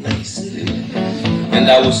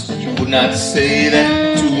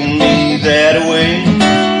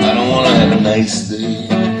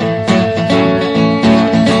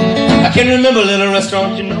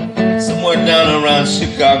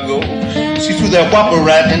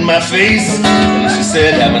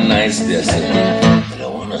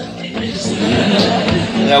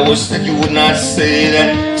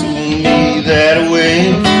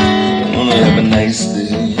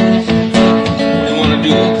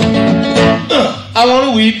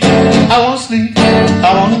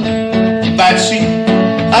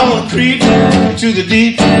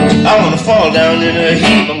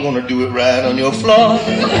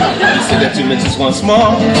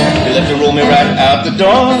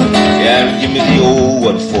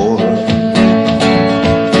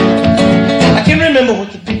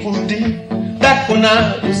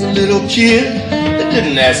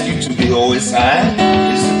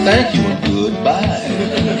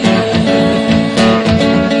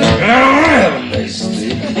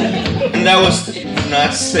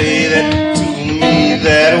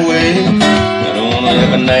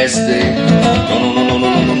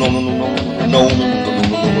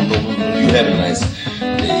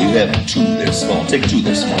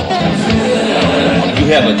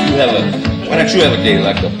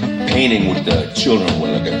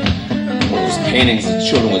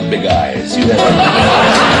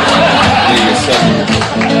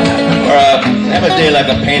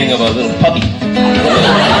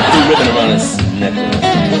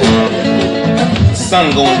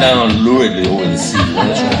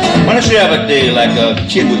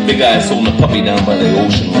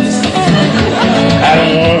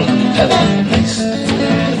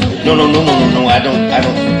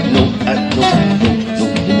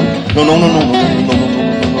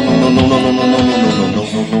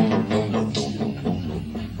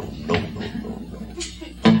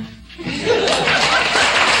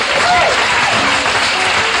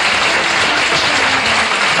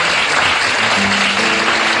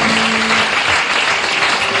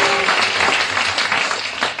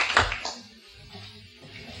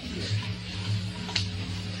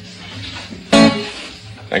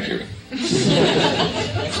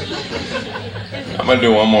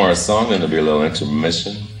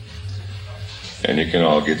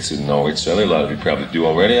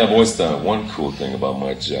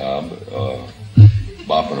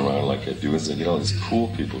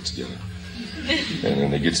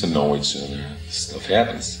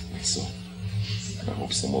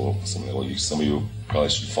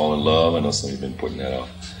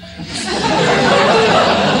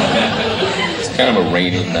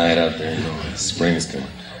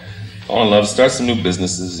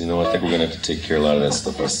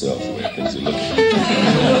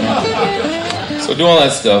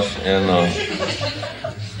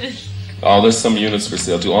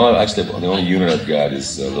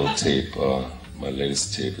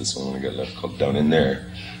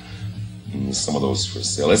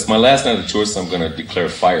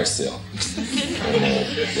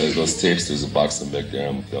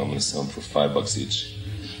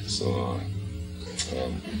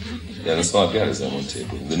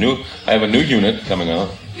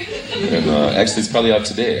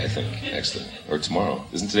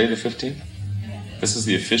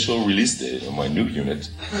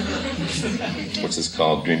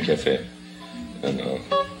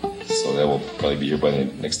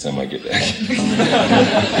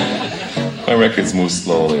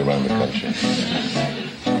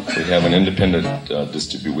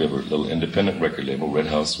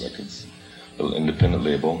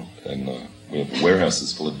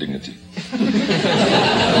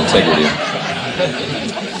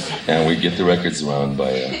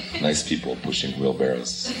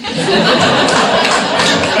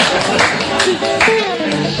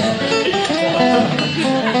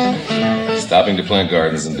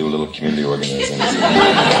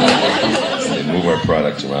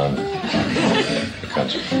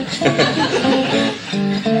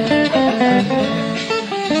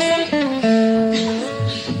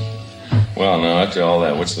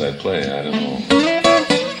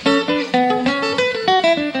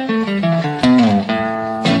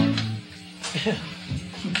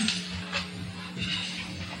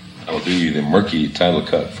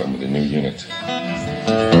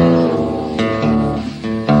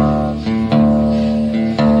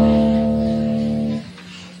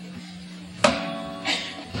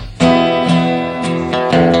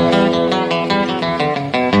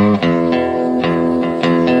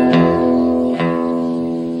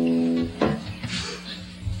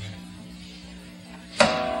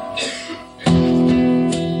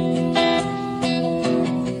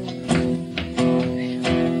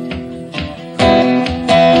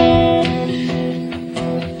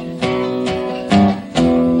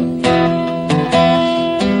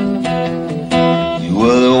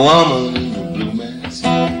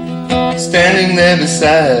 standing there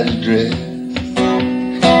beside your dress.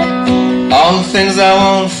 All the things I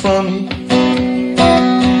want from you,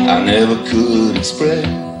 I never could express.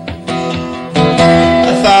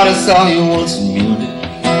 I thought I saw you once in Munich,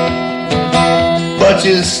 but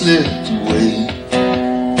you slipped away.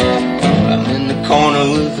 I'm in the corner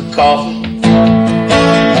with a coffee,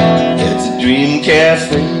 it's a dream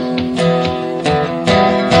cafe.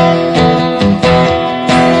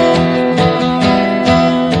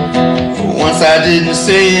 For once I didn't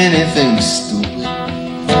say anything stupid,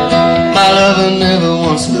 my lover never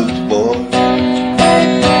once looked bored.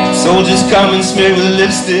 Soldiers come and smear with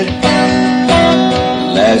lipstick,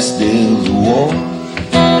 the last day of the war.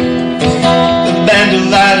 The band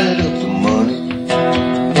divided up the money,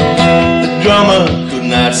 the drummer could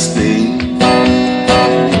not stay.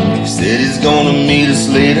 He said he's gonna meet us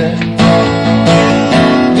later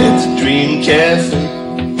at the Dream Cafe.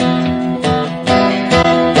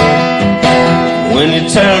 When you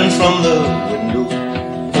turn from the window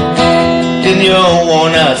in your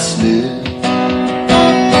worn out slip,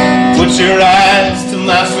 put your eyes to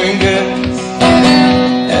my fingers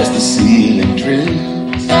as the ceiling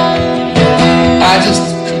drifts. I just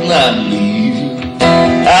could not leave you.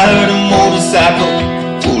 I heard a motorcycle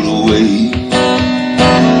pull away.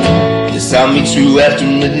 Yes, I'll meet you after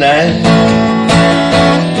midnight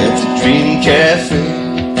at the Dream Cafe.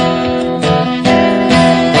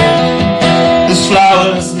 There's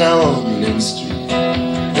flowers now on Main Street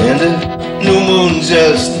and a new moon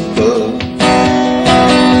just above.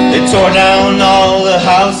 They tore down all the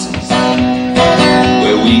houses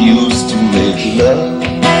where we used to make love,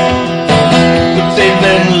 but they've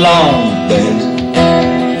been long abandoned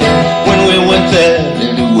when we went there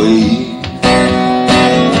anyway.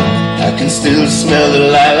 I can still smell the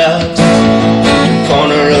lilacs in the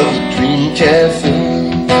corner of the Dream Cafe.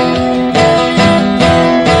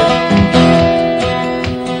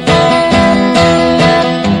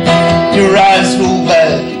 Your eyes hold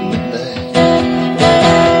back at midnight,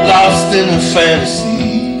 lost in a fantasy.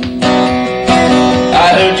 I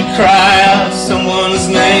heard you cry out someone's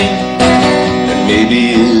name, and maybe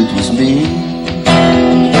it was me.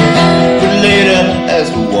 But later as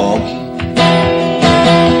we're walking,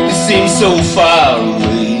 you seem so far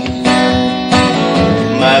away.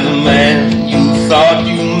 Am I the man you thought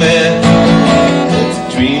you met at the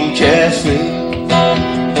Dream Cafe?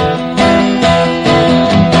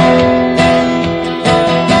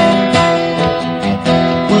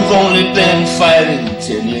 We've only been fighting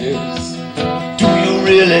 10 years. Do you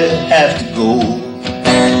really have to go?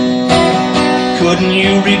 Couldn't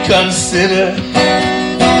you reconsider?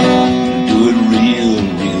 Do it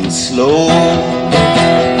real slow.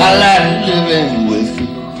 I like living with you.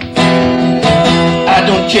 I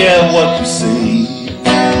don't care what you say.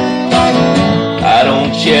 I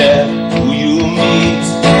don't care who you meet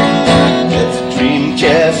at the Dream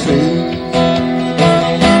Cafe.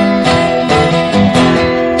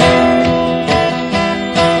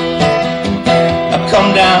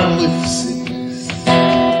 Come down with the sickness.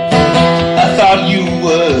 I thought you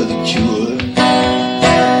were the cure.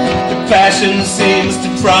 The passion seems to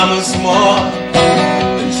promise more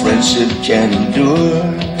than friendship can endure.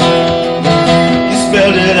 You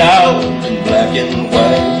spelled it out in black and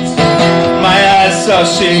white. My eyes saw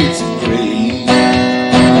shades of gray.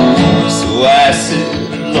 So I sit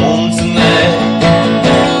alone tonight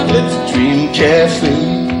at the Dream Cafe.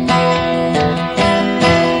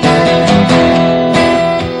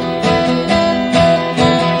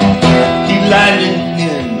 Lightning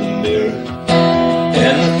in the mirror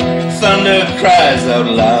and the thunder cries out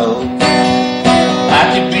loud. I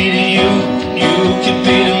could be to you, you could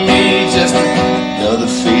be to me, just another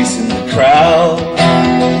face in the crowd.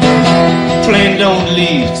 Plane don't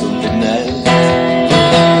leave till midnight.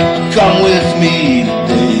 Come with me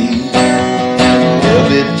today. There'll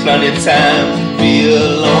be plenty of time to be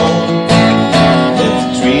alone at the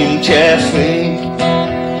Dream Cafe.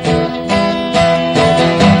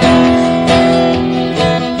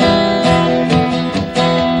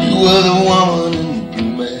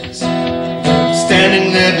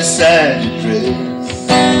 Beside your dress,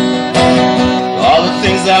 all the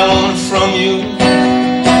things I want from you,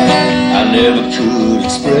 I never could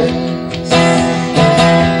express.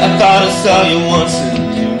 I thought I saw you once in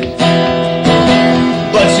Munich,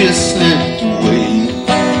 but you slipped away.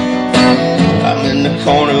 I'm in the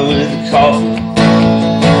corner with a coffee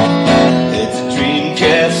at the Dream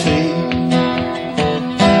Cafe.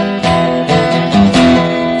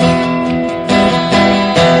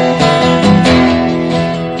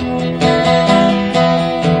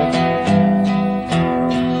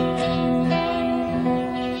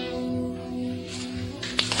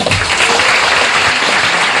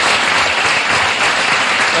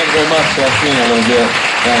 much, Kathleen, a little bit.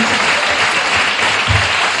 Thanks.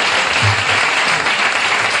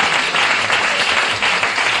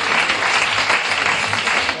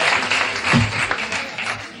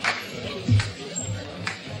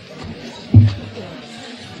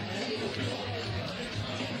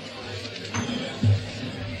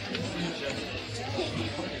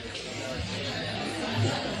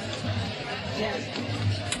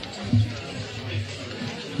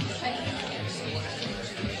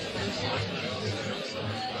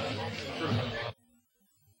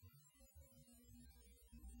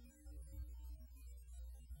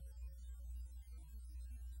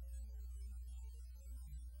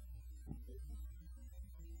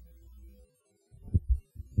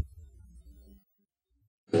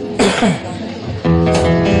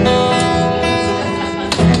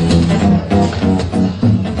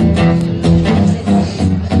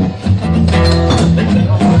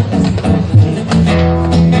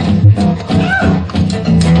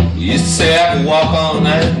 Walk all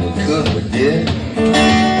night, we could, we did.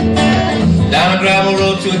 Down a gravel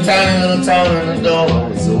road to a tiny little town and the door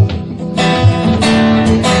was open.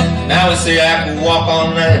 Now we say I can walk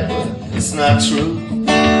all night, but it's not true.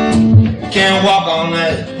 We can't walk all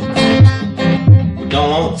night, we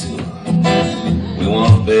don't want to. We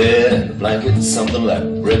want a bed and a blanket and something like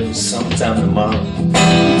breakfast sometime tomorrow.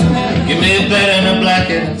 Give me a bed and a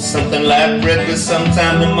blanket and something like breakfast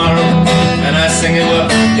sometime tomorrow. And I sing it well,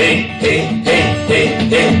 hey, hey, hey, hey,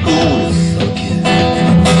 hey, who would've thunk it?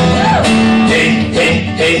 Hey, hey,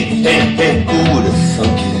 hey, hey, hey, who would've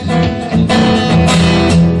thunk it?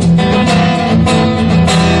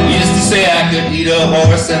 We used to say I could eat a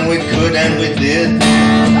horse, and we could, and we did.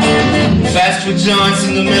 Fast food joints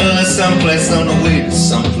in the middle of someplace on the way to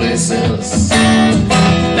someplace else.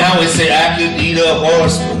 Now we say I could eat a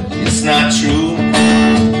horse, but it's not true.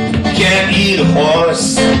 Can't eat a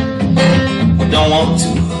horse, we don't want to.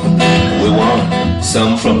 We want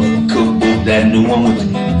some from the cookbook, that new one with the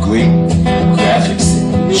great graphics.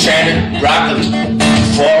 Shannon, broccoli,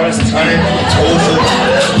 forest, honey, tofu,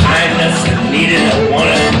 pine nuts, I need it, I want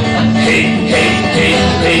it. Hey, hey, hey,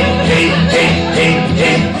 hey, hey, hey, hey, hey,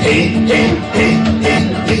 hey, hey, hey, hey,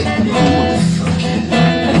 hey, who would've thunk it?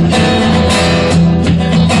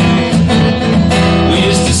 We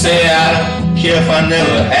used to say I don't care if I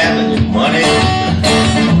never have any money,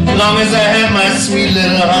 as long as I have my sweet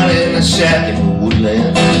little honey in the shack in the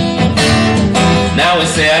woodland. Now we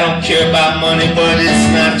say I don't care about money, but it's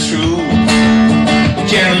not true. We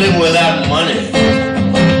can't live without money,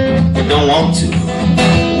 we don't want to.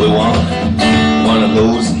 We want one of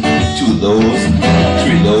those, two of those,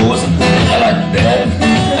 three of those. I like that,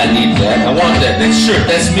 I need that, I want that, that shirt,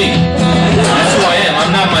 that's me. That's who I am,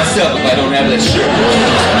 I'm not myself if I don't have that shirt.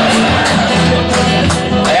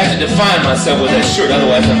 I have to define myself with that shirt,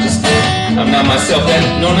 otherwise I'm not myself.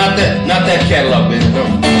 No, not that catalog, baby, no.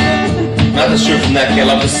 Not the shirt from that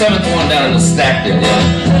catalog, the seventh one down in the stack there, yeah.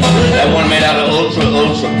 That one made out of ultra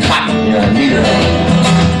cotton, yeah, I need it.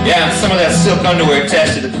 Yeah, and some of that silk underwear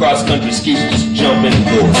attached to the cross-country skis, just jump in and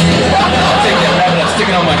go. I'll take that rabbit, I'll stick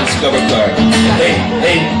it on my Discover card. Hey,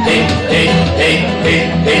 hey, hey, hey, hey, hey,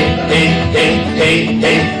 hey, hey, hey, hey,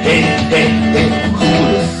 hey, hey, hey, hey, who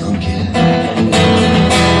would've thunk it?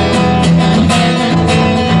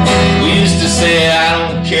 We used to say I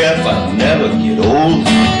don't care if I never get old.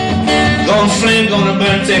 Gonna flame, gonna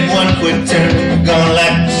burn, take one quick turn, gonna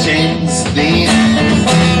like James Dean.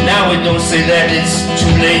 Now we don't say that it's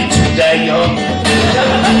too late to die young.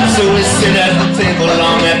 So we sit at the table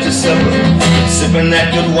long after supper, sipping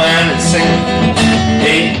that good wine and singing.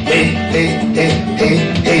 Hey, hey, hey, hey, hey,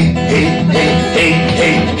 hey, hey, hey, hey, hey,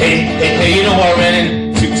 hey, hey, hey. You know what I ran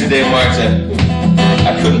into today, Mark?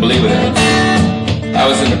 I couldn't believe it. I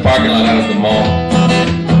was in the parking lot out of the mall.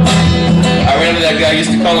 I ran into that guy, he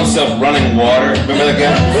used to call himself Running Water. Remember that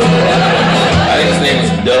guy? I think his name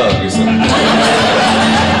was Doug or something.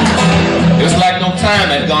 It was like no time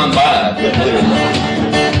had gone by. I couldn't believe it.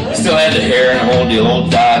 He still had the hair and the whole deal,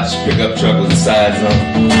 old Dodge pickup truck with the sides on.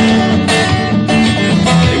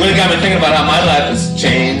 It really got me thinking about how my life has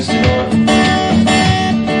changed, you know.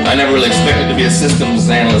 I never really expected to be a systems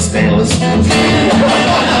analyst. But I'm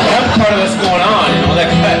part of what's going on, you know.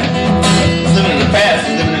 That guy was living in the past,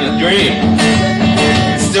 he's living in a dream.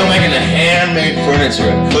 Still making the handmade furniture,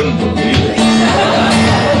 I couldn't believe it.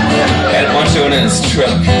 Had a bunch of it in his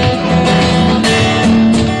truck.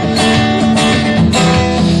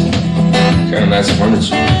 Kind of nice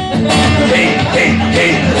furniture. Hey, hey,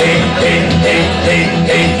 hey, hey, hey, hey, hey,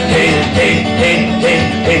 hey, hey, hey, hey, hey,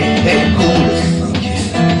 hey, hey, who would've thunk it?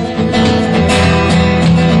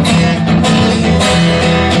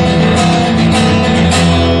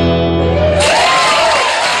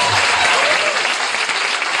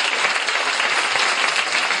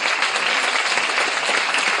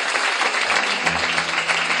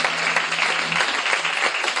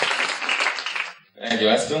 Thank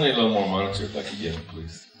you. I still need a little more monitor if I could get it,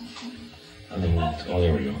 please. Oh,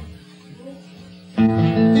 there we go.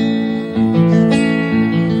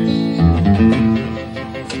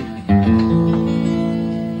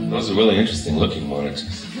 Those are really interesting looking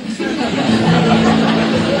monitors.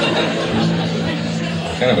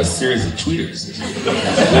 Kind of a series of tweeters.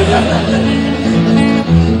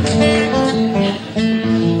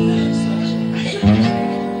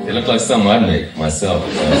 They look like something I'd make myself.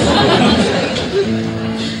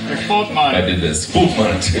 I did this. Spoof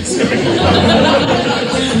monitors.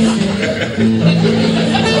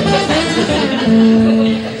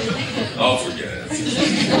 Oh, forget it.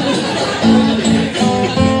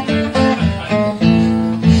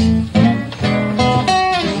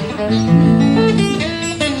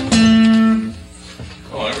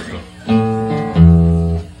 Oh, there we go.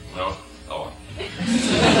 No? Oh.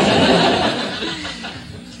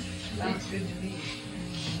 Sounds good to me.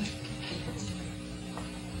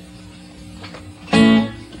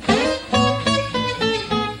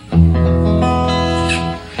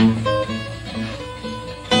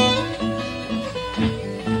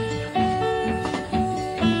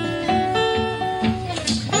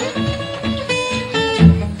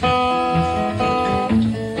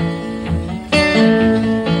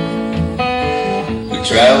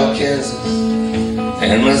 Travel Kansas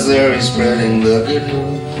and Missouri, spreading the good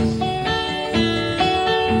news.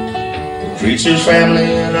 The preacher's family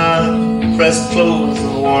in our pressed clothes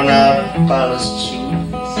and worn out polished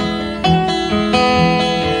shoes.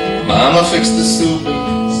 Mama fixed the soup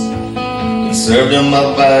and served him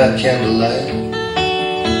up by candlelight.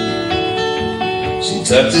 She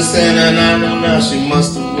tucked us in, and I know now she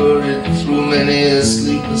must have worried through many a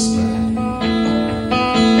sleepless night.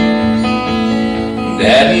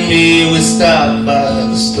 Dad and me, we stopped by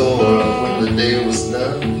the store when the day was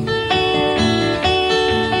done.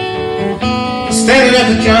 Standing at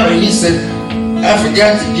the counter, he said, I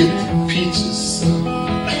forgot to get the peaches, son.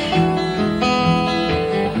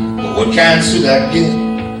 But what kind should I get?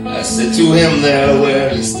 I said to him there where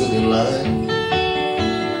he stood in line.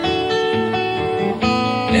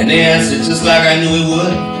 And he answered just like I knew he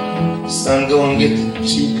would, son, go and get the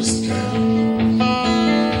cheapest kind.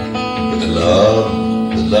 But the love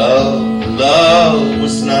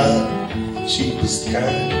was not the cheapest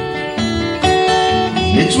kind.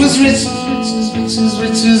 It was riches,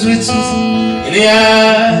 any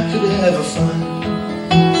eye could ever find.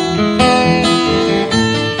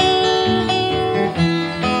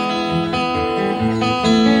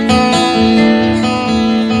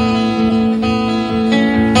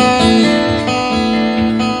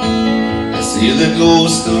 I see the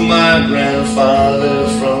ghost of my grandfather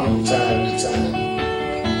from time to time.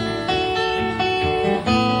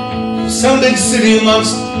 Some big city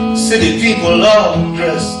amongst city people all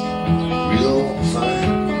dressed real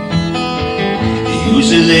fine. He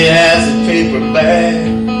usually has a paper bag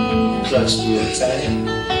clutched real tight.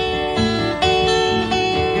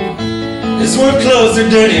 His work clothes are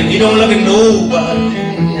dirty and he don't look at nobody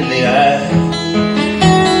in the eye.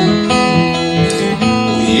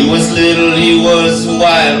 When he was little, he was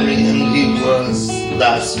wiry and he was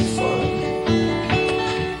lots of fun.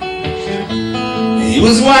 He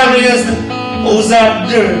was wiry as the Ozark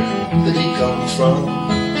dirt that he come from.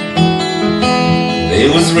 They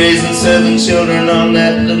was raising 7 children on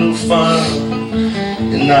that little farm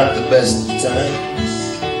in not the best of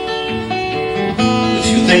times. The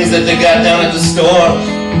few things that they got down at the store,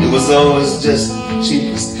 it was always just the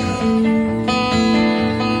cheapest kind.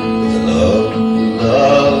 But the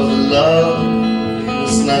love, it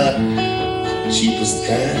was not the cheapest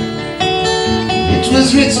kind. It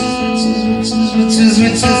was riches,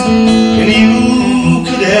 and you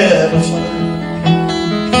could ever find.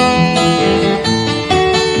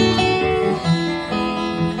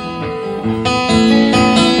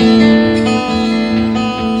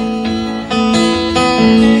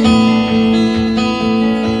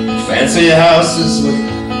 Fancy houses with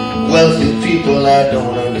wealthy people I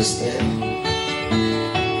don't understand.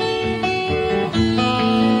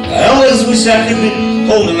 I always wish I could be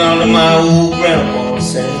holding on to my old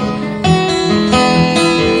grandpa's hand,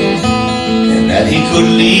 and that he could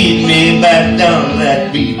lead me back down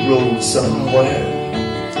that beat road somewhere,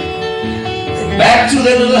 and back to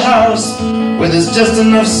that little house where there's just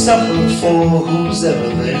enough supper for who's ever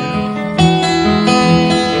there.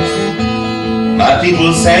 My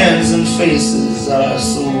people's hands and faces are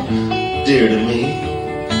so dear to me.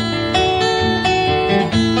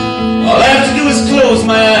 All I have to do is close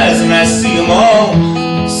my eyes and I see them all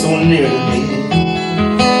so near to me.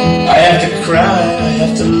 I have to cry, I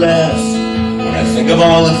have to laugh when I think of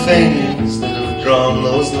all the things that have drawn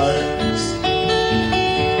those lines.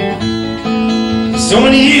 So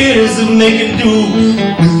many years of making do with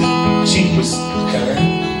the cheapest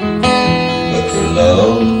kind. But the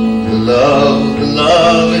love,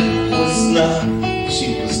 it was not the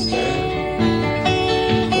cheapest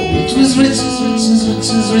kind. It was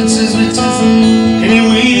riches, any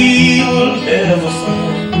we will ever find.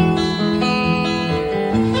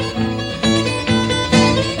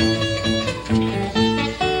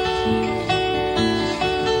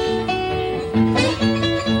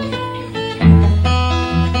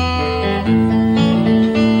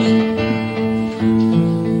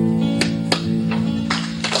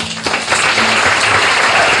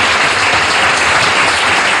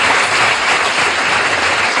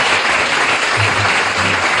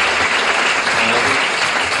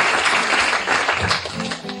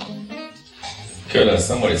 Could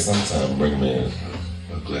somebody sometime bring me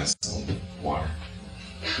a glass of water?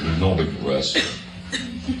 There's no big rush.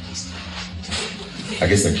 I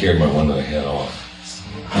guess I carried my one that I had off.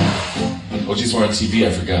 Oh, she's on TV,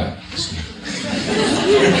 I forgot.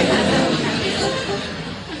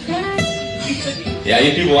 Yeah,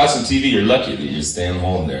 you people watching TV, you're lucky that you're staying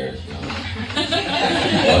home there.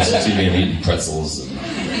 Watching TV and eating pretzels and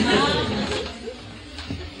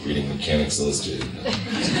reading Mechanics Illustrated.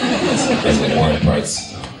 And the boring parts.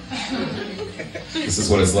 This is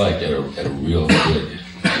what it's like at a real gig.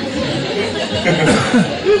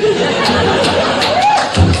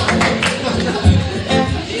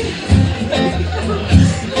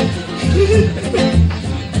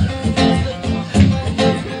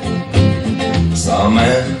 Saw a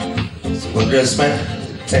man, well-dressed man,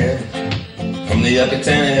 tan. From the upper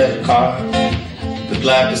town, he had a car. Looked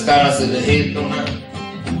like the stars of the head, don't matter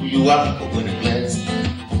who you are, but when it glanced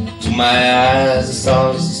to my eyes, I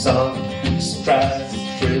saw just a song, a surprise, a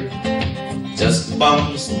thrill. Just a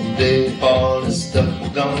bum, someday all this stuff was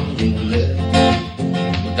gone, you live.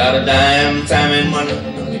 Without a dime, time and money,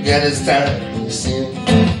 all you got is time, you see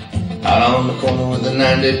him. Out on the corner with a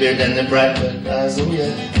 9-day beard and the bright red eyes, oh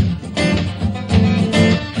yeah.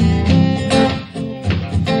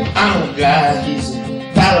 I know a guy, he's a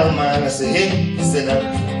pal of mine. I said, hey, he said, I'm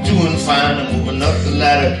doing fine, I'm moving up the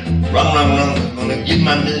ladder. Rung, I'm gonna get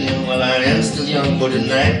my million while I am still young. But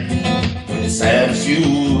tonight, when he's had a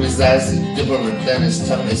few, his eyes are different than his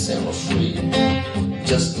tongue. They say I'm afraid,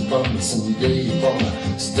 just a bum someday. All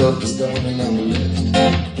my stuff is done and I'm left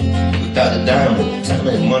without a dime, with time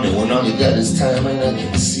and money, when all you got is time. And I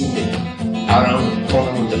can see me out on the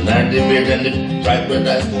corner with the 9-day beard and the bright red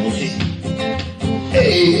eyes going, hey.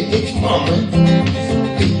 Hey, hey, come on, man.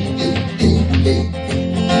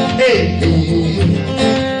 Hey, hey,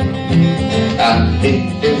 hey,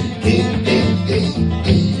 hey, hey,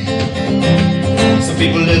 hey. Some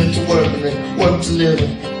people live to work and they work to live.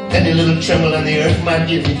 Any little tremble on the earth might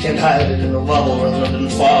give. You can't hide it in a rubble or a London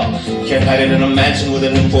fog. You can't hide it in a mansion with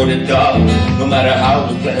an imported dog. No matter how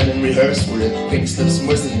we plan and rehearse, we're at pink slips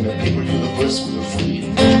mercy in a paper universe. We're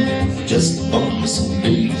free. Just a bum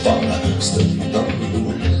someday, father. Stuff you done.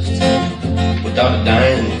 Without a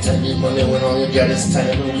dime, tiny money when all you got is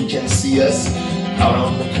time. And we can see us out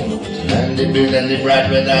on the corner with the 9-day beard and the bright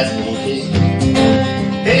red eyes going, hey.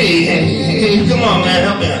 Hey, hey, hey, come on, man,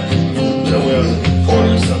 help me out. Better wear a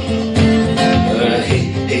quarter or something. Hey,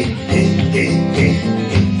 hey, hey, hey, hey,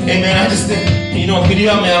 hey, man, I just think, you know, could you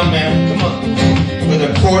help me out, man? Come on. With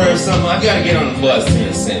a quarter or something, I gotta get on the bus here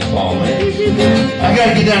in St. Paul, man. I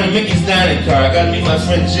gotta get down to Mickey's dining car. I gotta meet my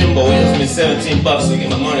friend Jimbo. He owes me $17 to get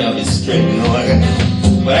my money. I'll be straight, you know.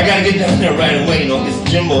 But I gotta get down there right away, you know, because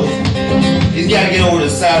Jimbo, he's gotta get over to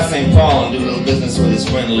South St. Paul and do a little business with his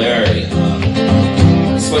friend Larry.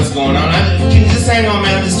 That's what's going on. Can you just hang on,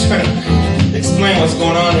 man? I'm just trying to explain what's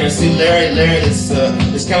going on here. See, Larry, it's kind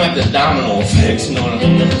of like the domino effect, you know what I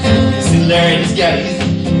mean? See, Larry, he's got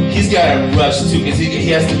a rush too, because he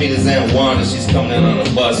has to meet his Aunt Wanda. She's coming in on a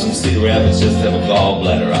bus from Cedar Rapids just to have a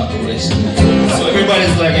gallbladder operation. So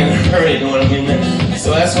everybody's like in a hurry, you know what I mean, man?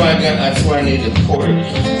 So that's why I need a quarter to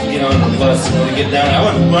get on the bus, you know, to get down. I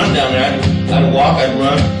wouldn't run down there. I'd walk, I'd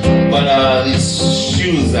run. But these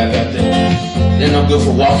shoes I got there, they're no good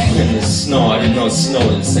for walking in the snow. I didn't know it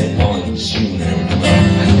snowed in St. Paul in June.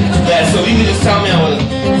 Yeah, so you can just tell me I was a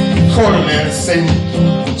quarter, man, to save,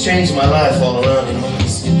 change my life all around, you know.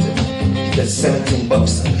 Get $17.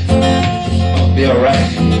 I'll be alright.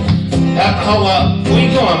 Where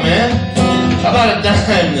you going, man? How about a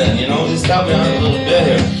dime then, you know? Just help me out a little bit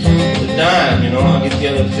here. A dime, you know, I'll get the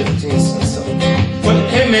other 15 cents. But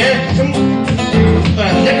hey man, come on. A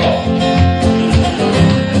nickel.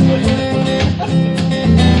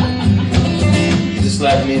 Just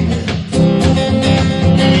like me, man.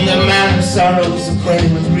 The man of sorrows, of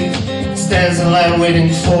crime and grief. stands in line waiting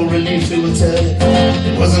for relief, he will tell you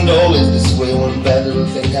it wasn't always this way. One bad little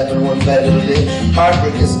thing happened one bad little day.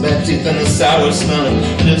 Heartbreak has bad teeth and a sour smelling.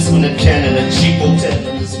 Lives in a can in a cheap hotel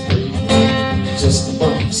and is afraid just a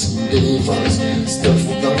bump someday for his stuff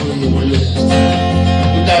will go and he will live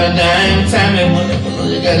without a dime. Time and money,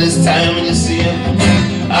 you got his time when you see him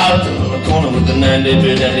out there on the corner with the 9-day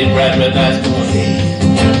beard and the bright red eyes going, hey,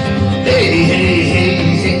 hey, hey, hey,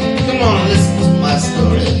 hey, come on and listen to my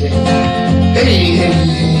story. Hey, hey, hey,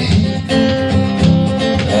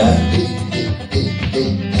 hey, hey, hey, hey, hey.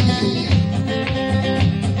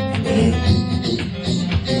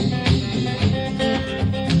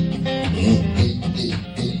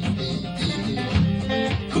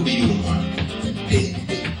 Could be you tomorrow. Hey,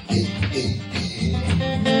 hey, hey, hey,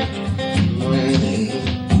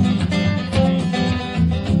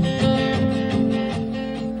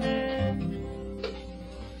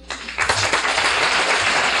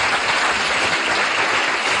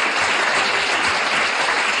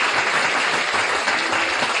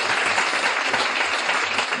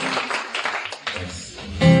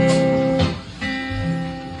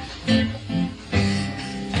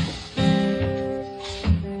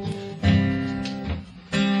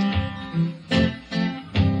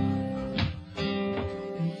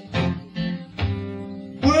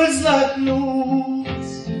 words like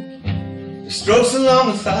notes, the strokes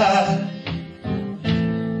along the thigh,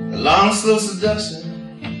 a long slow seduction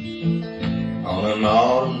on an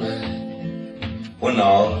autumn night when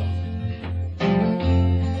autumn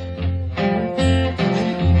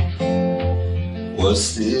was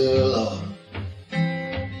still autumn.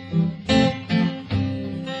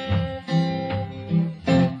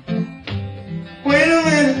 Wait a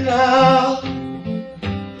minute now,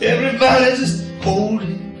 everybody just hold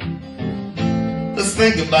it. Let's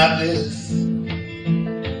think about this.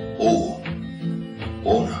 Oh,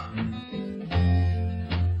 oh no.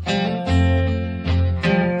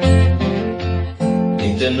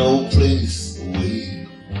 Ain't there no place away?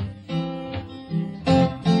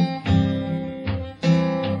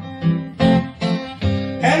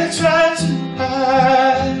 And I tried to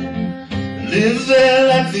hide, live there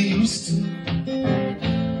like they used to,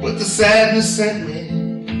 but the sadness sent me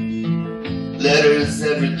letters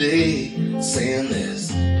every day saying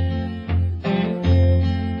this.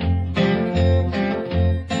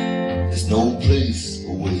 There's no place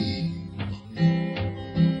away.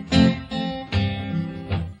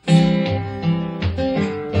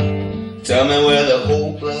 Tell me where the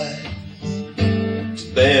hope lies to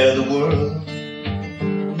bear the world,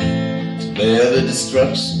 to bear the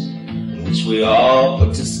destruction in which we all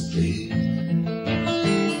participate.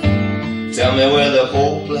 Tell me where the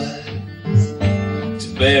hope lies to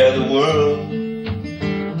bear the world,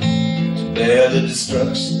 to bear the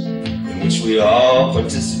destruction in which we all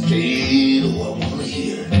participate. Oh, I wanna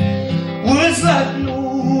hear words like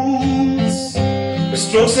notes, or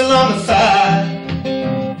strokes along the thigh,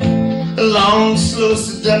 a long slow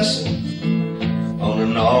seduction on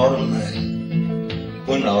an autumn night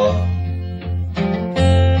when autumn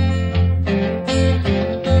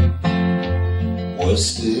was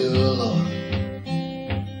still autumn.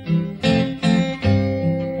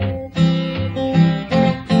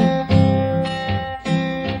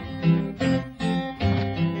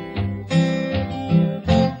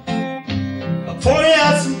 Pour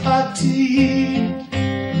out some hot tea,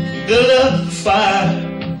 build up the fire.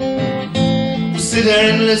 We'll sit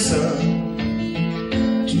there and listen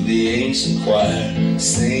to the ancient choir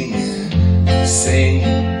sing, sing,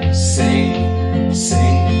 sing,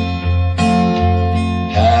 sing.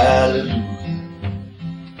 Hallelujah,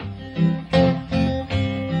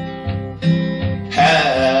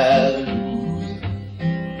 hallelujah,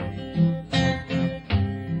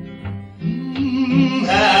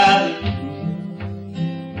 hallelujah.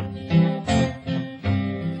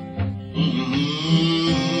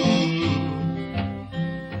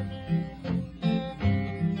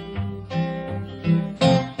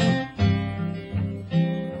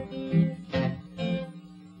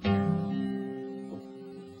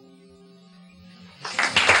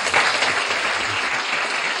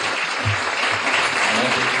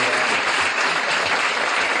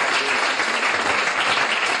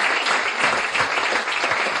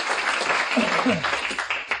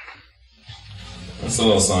 That's a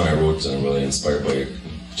little song I wrote, really inspired by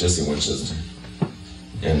Jesse Winchester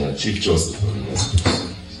and Chief Joseph.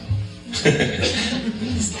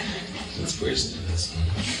 Inspiration to this.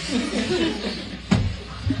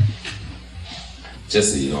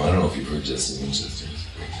 Jesse, you know, I don't know if you've heard Jesse Winchester.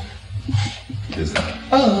 He's a great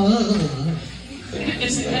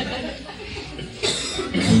guy.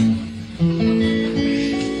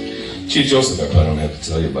 Chief Joseph, I don't have to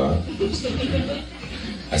tell you about.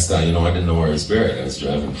 I started, you know, I didn't know where he was buried. I was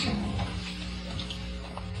driving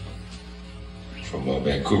from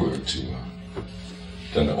Vancouver to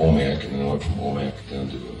down to Omak, and then I went from Omak down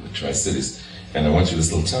to the Tri-Cities, and I went through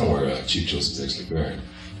this little town where Chief Joseph was actually buried,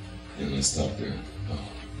 and I stopped there.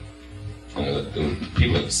 And there were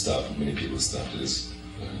people that stopped, many people stopped at this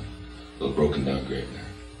little broken down grave there,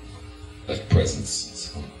 like presents,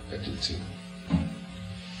 so I did too.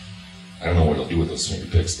 I don't know what they'll do with those finger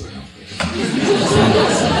picks, but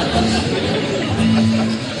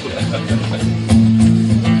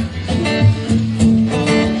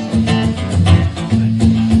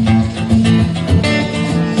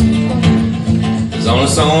there's only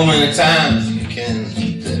so many times you can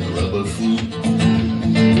eat that rubber food.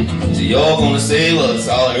 So you're gonna say, well, it's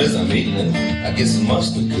all there is, I'm eating it. I guess it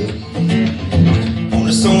must be good.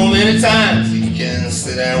 Only so many times you can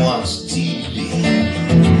sit there and watch TV.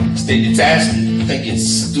 Stay detached and think it's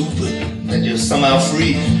stupid that you're somehow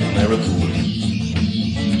free. America will eat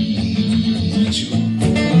you.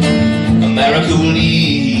 America will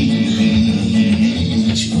eat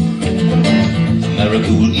you.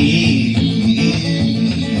 America will eat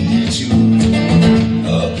you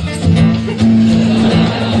up.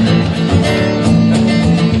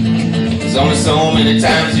 There's only so many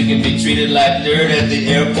times you can be treated like dirt at the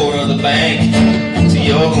airport or the bank. So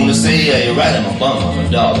you're gonna say, yeah, you're right, I'm a bum, I'm a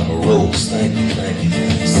dog, I'm a rose. Thank you, thank you,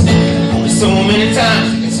 thanks. Only so many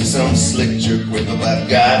times you can see some slick jerk rip about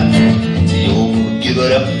God. So you're gonna give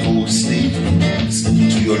it up and go to sleep. Slip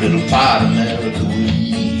into your little pot. America will eat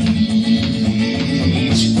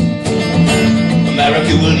you.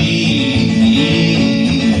 America will eat you.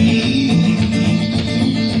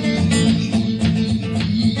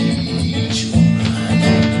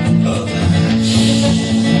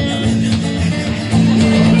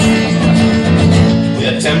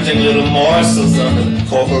 Tempting little morsels on the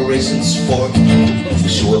corporation's fork. We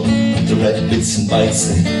show up with the red bits and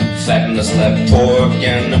bites and fatten us like pork.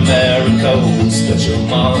 And America will stretch your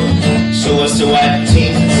mouth, show us the white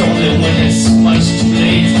teeth. It's only when it's much too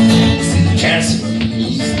late. See the cancer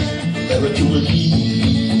underneath. America will eat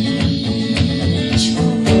you.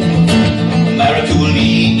 America will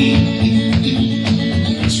eat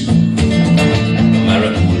you.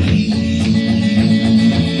 America will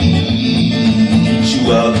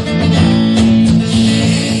up.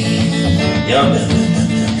 Yum.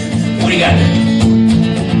 What do you got there?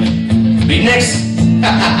 Beat next?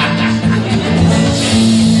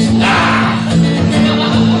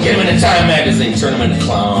 Get them in the Time magazine, turn them into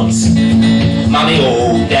clowns. Mommy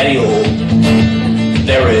old, daddy old.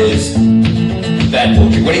 There is that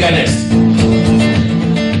poetry. What do you got next?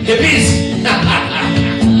 Hippies?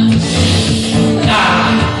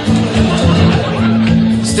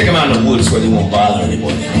 Stick them out in the woods where they won't bother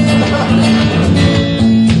anybody.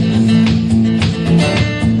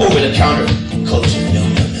 Over-the-counter culture.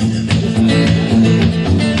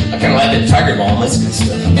 I kind of like that tiger balm, that's good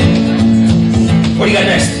stuff. What do you got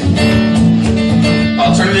next?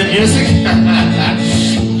 Alternative music?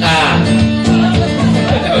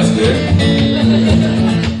 That was good.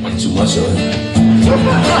 Wasn't too much of it.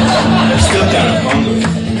 I'm still kind of hungry.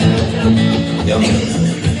 Yum.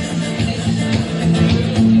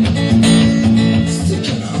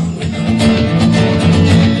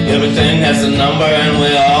 Everything has a number and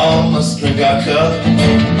we all must drink our cup.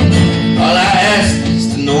 All I ask is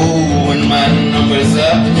to know when my number's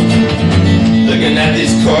up. Looking at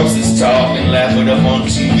these corpses talk and laugh it up on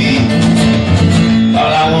TV.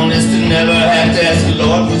 All I want is to never have to ask the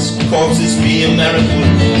Lord which corpses be. America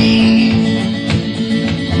will eat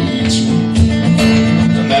you.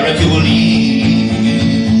 America will eat you.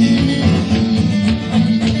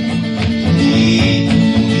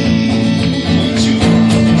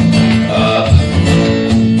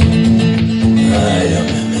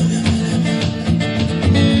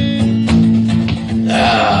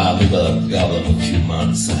 Gobble up a few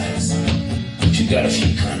mountainsides. But you got a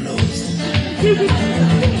few condos.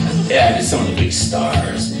 Yeah, get some of the big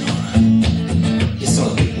stars, you know. Get some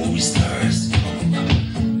of the big movie stars, you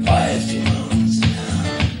know. Buy a few mountains.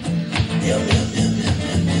 Yum, yum, yum, yum,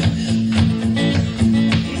 yum, yum,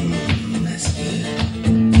 yum. That's good.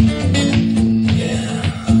 Yeah.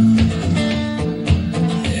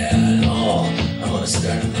 Yeah, oh, I'm gonna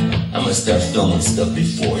start filming stuff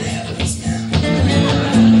before it happens now.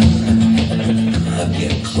 I'm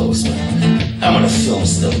getting close, man. I'm gonna film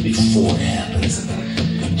stuff before it happens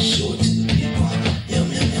and show it to the people. Yum,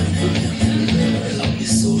 yum, yum, yum, yum, yum. It'll be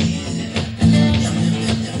so easy. Yum, yum,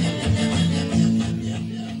 yum, yum, yum, yum, yum, yum, yum,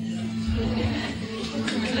 yum, yum.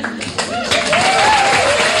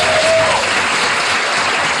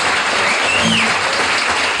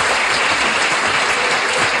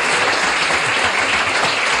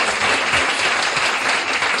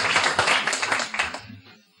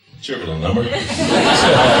 number?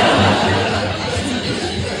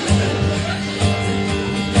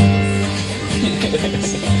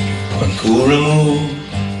 One cool remove,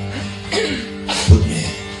 put me.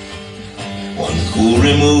 One cool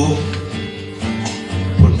remove,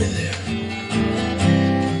 put me there.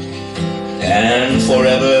 And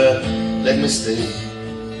forever let me stay.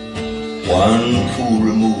 One cool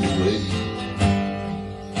remove away.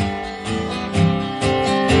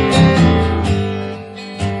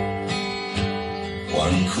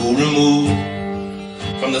 One cool remove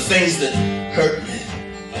from the things that hurt me.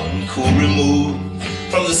 One cool remove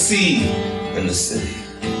from the sea and the city.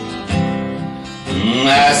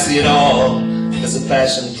 I see it all as a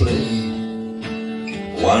passion play.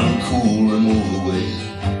 One cool remove away.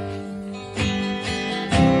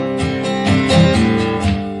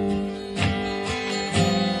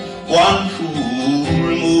 One cool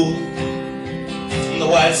remove from the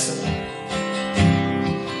white sun,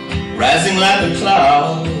 rising like a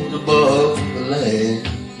cloud above the land.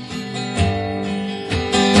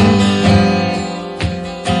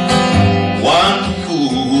 One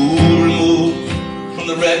cool remove from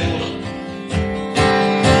the redwood,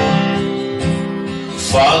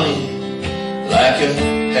 falling like a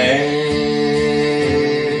hand.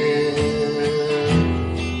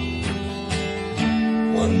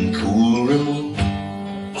 One cool remove,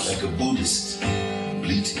 like a Buddhist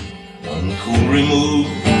bleating. One cool remove,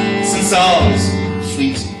 since all's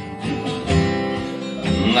fleeting.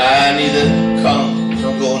 I neither come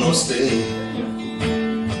nor go nor stay.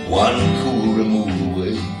 One cool remove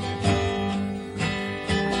away.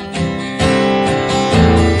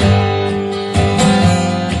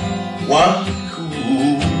 One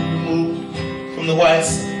cool remove from the white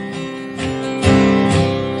sun,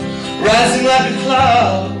 rising like a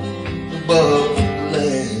cloud above the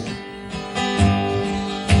land.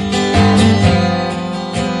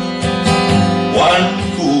 One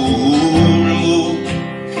cool remove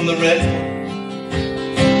from the red,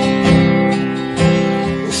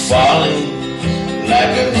 falling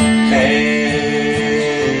like a hand.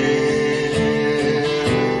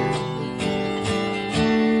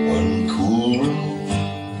 One cool remove,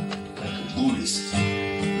 like a Buddhist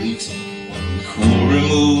bleating. One cool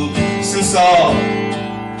remove, since all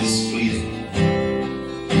is fleeting.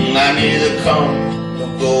 I neither come nor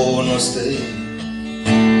go nor stay.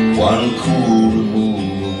 One cool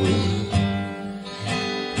remove away.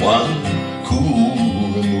 One cool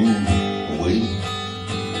remove away.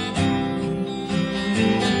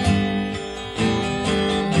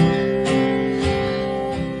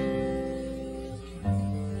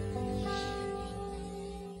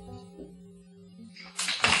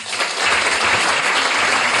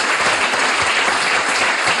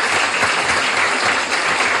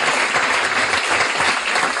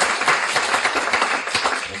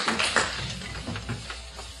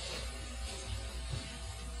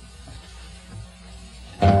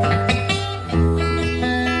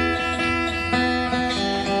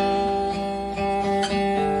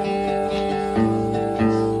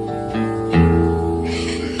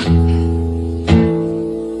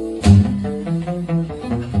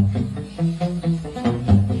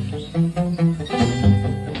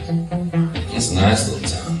 It's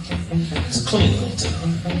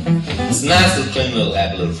a nice little clean little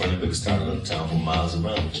happy little friendly biggest town, little town for miles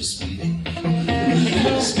around, just speeding.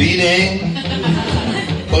 Speeding.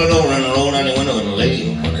 Pull it over and roll down the window and lay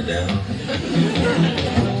your money down.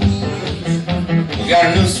 We got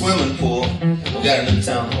a new swimming pool. We got a new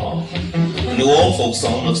town hall. The new old folks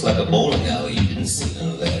home looks like a bowling alley. You didn't see none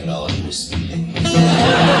of that at all. You were speeding.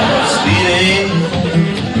 Speeding.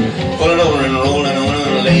 Pull it over and roll down the window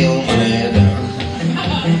and lay your money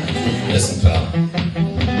down. Listen, pal.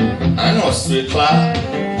 I know it's 3 o'clock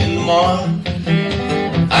in the morning.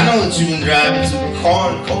 I know that you've been driving to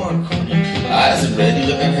corn. Your eyes are red, you're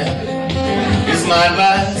looking happy. Here's my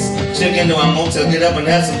advice. Check into our motel, get up and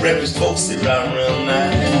have some breakfast. Folks sit around real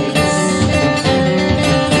nice.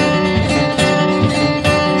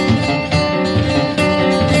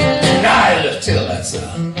 Nah, I left tail lights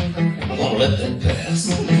out. I'm gonna let that pass.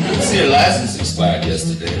 See, your license expired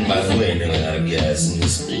yesterday, and by the way, you're nearly out of gas in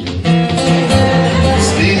this speed.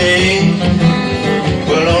 Speeding,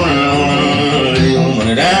 put it on and lay your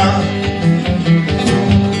money down.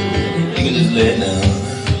 You can just lay it down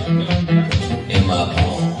in my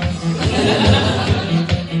palm.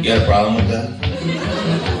 You got a problem with that?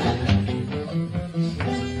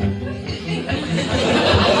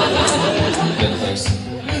 Didn't think so.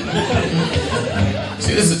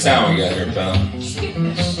 See, this is the town we got here, pal.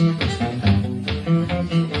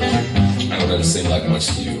 I know it doesn't seem like much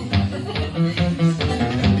to you.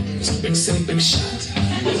 It's a big city, big shot.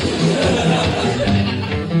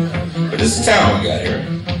 this is the town we got here.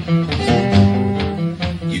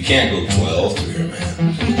 You can't go 12 through here, man.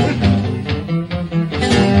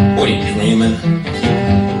 What are you dreaming?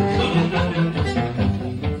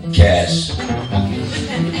 Cash.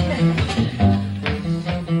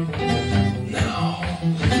 No.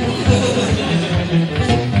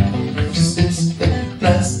 It's a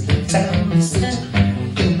nice town. It's such a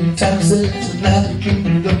good time. It's not a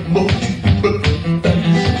dream of more.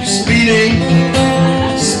 Speeding,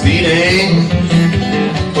 speeding.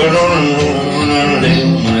 Put on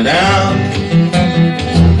down.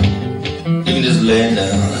 You can just lay it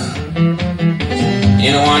down.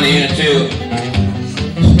 Unit 1 to Unit 2.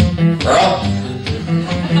 Earl?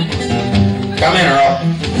 Come in, Earl.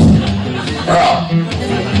 Earl.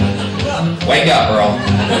 Wake up, Earl.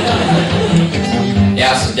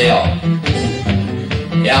 Yeah, this is Dale.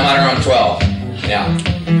 Yeah, I'm out around 12. Yeah.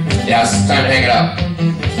 Yeah, it's time to hang it up.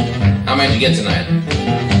 How many did you get tonight?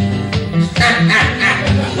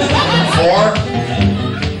 4?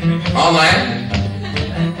 All night?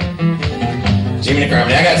 Jimmy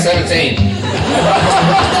Crummy, I got 17.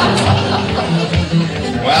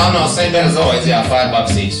 Well, no, same bed as always. Yeah,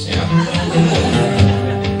 $5 each. Yeah.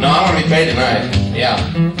 No, I want to be paid tonight. Yeah.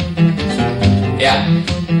 Yeah.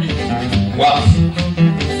 Well,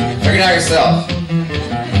 figure it out yourself.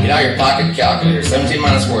 Get out your pocket calculator. 17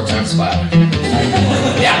 minus 4 times 5.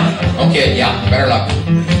 Yeah. Okay. Yeah. Better luck.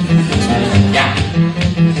 Yeah.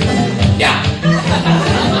 Yeah.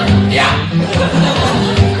 Yeah.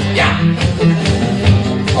 Yeah.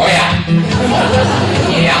 Oh yeah.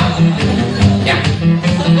 Yeah. Yeah.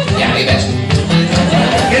 Yeah, you betcha.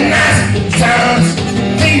 Good night, towns,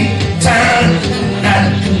 deep town.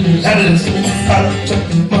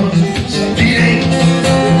 Speeding,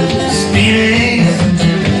 speeding.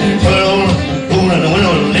 Put on the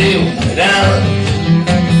window and lay it down.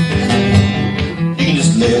 You can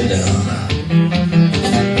just lay it down.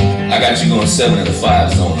 I got you going 7 in the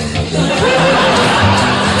 5 zone.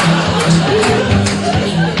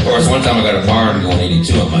 Of course, one time I got a barn going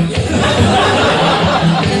 82 on my gun.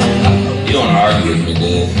 You don't argue with me,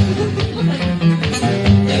 dude.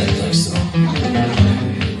 I didn't think so.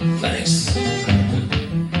 Thanks.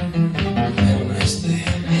 Have a nice day.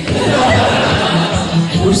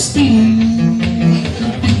 We're speeding.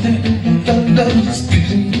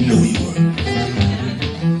 You know you were.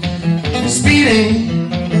 Speeding.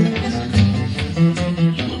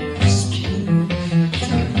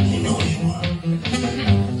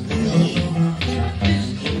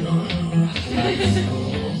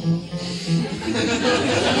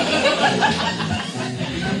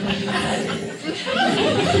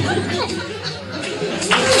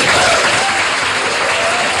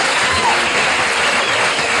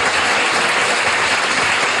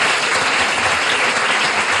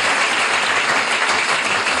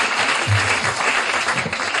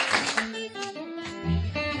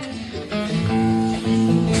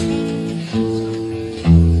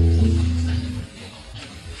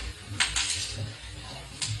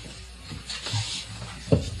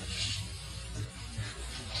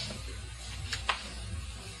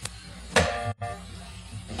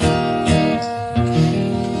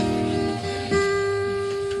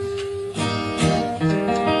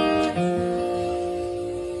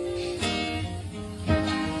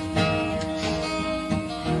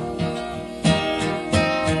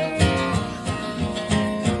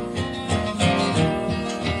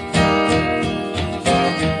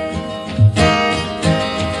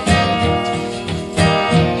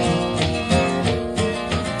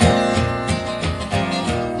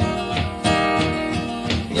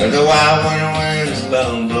 The wild winter winds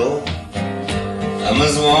bound blow. I'm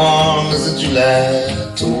as warm as a July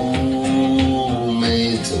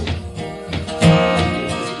tomato.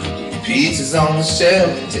 Peaches on the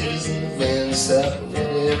shelf, potatoes in the van,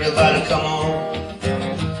 separate. Everybody come on,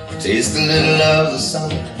 taste a little of the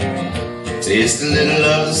summer. Taste a little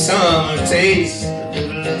of the summer. Taste a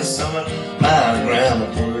little of the summer. My grandma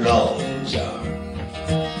put it all in a jar.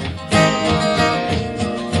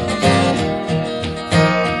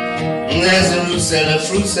 There's a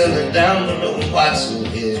fruit cellar down below. Watch your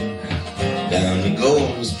head. Down you go.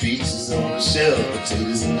 There's peaches on the shelf,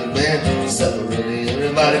 potatoes in the bin. Separate.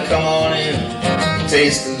 Everybody come on in.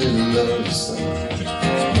 Taste a little of the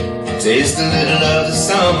summer. Taste a little of the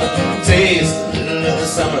summer. Taste a little of the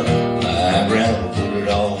summer. My grandma put it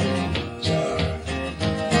all in a jar.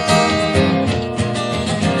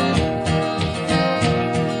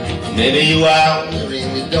 Maybe you out, maybe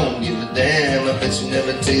you don't give a damn. I bet you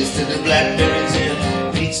never tasted the blackberries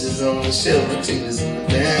and peaches on the shelf, potatoes in the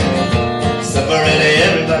bin. Supper ready,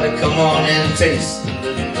 everybody come on in and taste a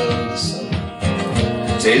little of the summer.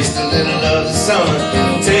 Taste a little of the summer,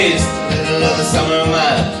 taste a little of the summer of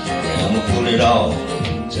mine. I'm gonna put it all in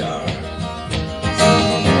a jar.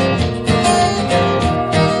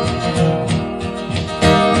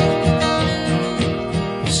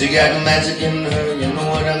 She got magic in her, you know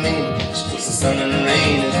what I mean. She puts the sun and the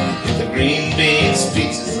rain and the green beans,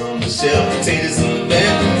 peaches on the shelf, potatoes in the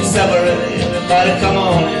bed. Supper ready, everybody come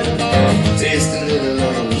on in. Taste a little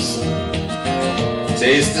of the summer,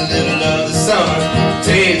 taste a little of the summer,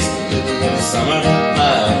 taste a little of the summer.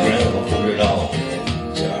 My grandma put it all in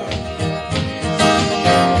a jar.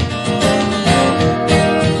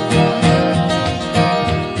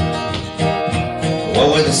 Well,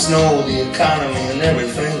 with the snow, the economy and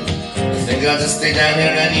everything, I think I'll just stay down here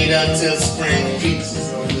and eat until spring.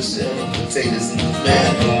 Pizzas on the shelf, potatoes in the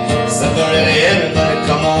bed. Supper ready, everybody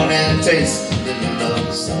come on and taste a little of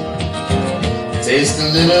the summer. Taste a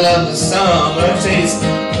little of the summer, taste a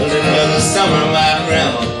little of the summer. My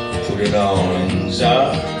grandma put it all in a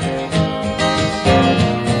jar.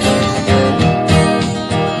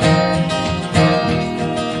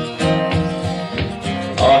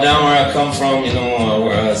 All down where I come from, you know,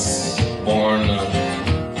 where I was born,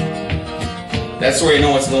 that's where you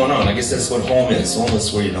know what's going on. I guess that's what home is. Home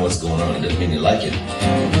is where you know what's going on. It doesn't mean you like it,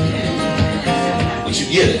 but you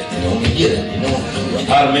get it, you know, you get it, you know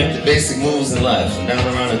how to make the basic moves in life. And down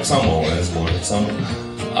around the Tumble, where I was born in Tumble,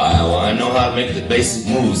 Iowa, I know how to make the basic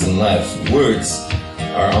moves in life. Words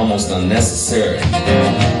are almost unnecessary.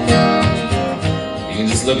 You can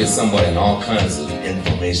just look at somebody and all kinds of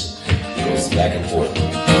information goes back and forth.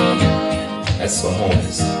 That's what home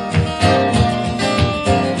is.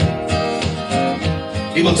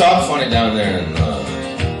 People talk funny down there in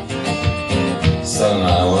Southern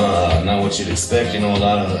Iowa, not what you'd expect. You know, a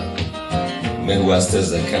lot of the Midwest has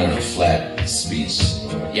that kind of flat speech,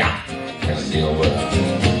 yeah, kind of deal, but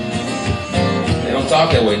they don't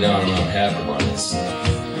talk that way down around Havermont. It's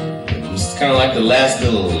kind of like the last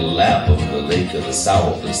little lap of the lake of the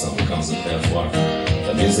South or something comes up that far.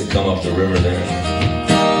 The music come up the river there.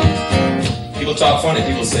 People talk funny.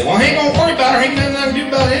 People say, well, I ain't gonna worry about it. Ain't nothing to do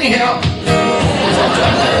about it anyhow.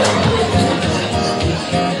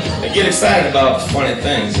 They get excited about funny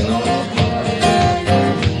things, you know.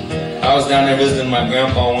 I was down there visiting my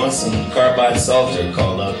grandpa once, and Carbide Salter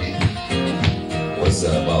called up. He was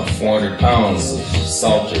about 400 pounds of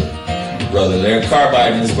Salter brother there.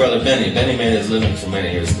 Carbide and his brother Benny. Benny made his living for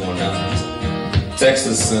many years going down to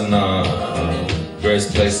Texas and various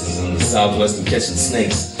places in the Southwest and catching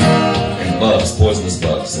snakes and bugs, poisonous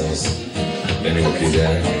bugs. That was Benny would do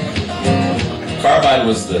that. Carbide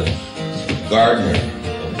was the gardener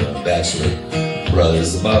of the Bachelor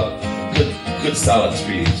brothers, about good solid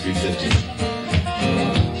 350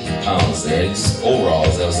 pounds there. Just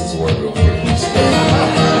overalls, that was his wardrobe pretty much.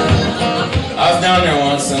 I was down there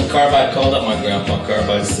once and Carbide called up my grandpa.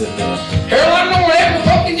 Carbide said, Harold, I know what happened.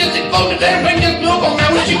 Fucking just exploded the damn thing just blew up on me.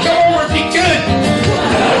 I wish you'd come over if you could.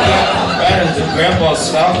 Right into Grandpa's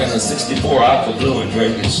Falcon, a 64 Aqua Blue in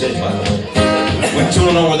very good shape, by the way. Went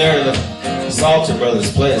tooling over there to the Salter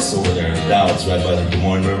Brothers' place over there in Dallas, right by the Des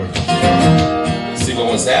Moines River. See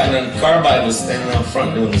what was happening. Carbide was standing out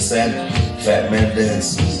front doing the sad fat man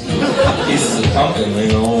dance. Pieces of pumpkin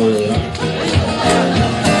laying all over there.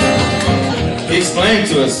 He explained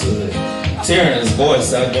to us, tear in his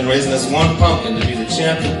voice, I've been raising this one pumpkin to be the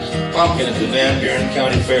champion pumpkin at the Van Buren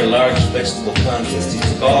County Fair large vegetable contest. He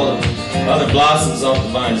took all the other blossoms off the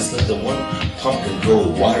vine, just let the one pumpkin grow,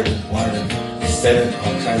 watered it, fed it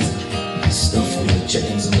all kinds of stuff from the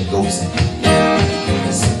chickens and the goats.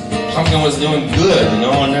 This pumpkin was doing good, you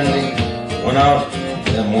know, and then he went out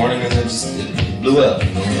that morning and it blew up,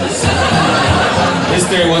 you know. His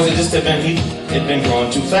theory was it just had been growing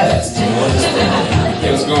too fast, you know.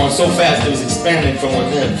 It was growing so fast it was expanding from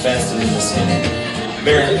within faster than the skin.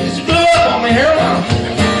 Barry, it just blew up on me, Harold.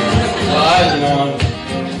 Well,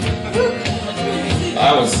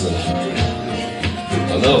 I was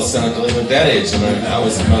a little cynical even at that age, and I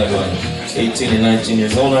was probably like 18 or 19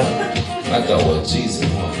 years old. I thought, well, geez, it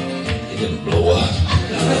didn't blow up.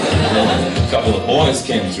 A couple of boys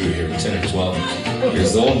came through here, 10 or 12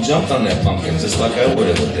 years old, and jumped on that pumpkin just like I would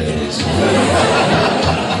have at that age.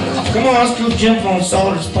 Come on, let's go jump on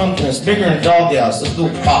Salter's pumpkin. It's bigger than a doghouse. Let's go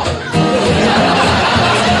pop it.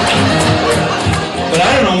 But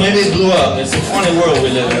I don't know, maybe it blew up. It's a funny world we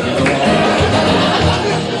live in, you know.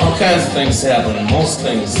 All kinds of things happen, and most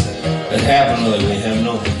things that happen really we have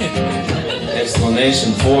no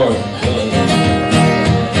explanation for.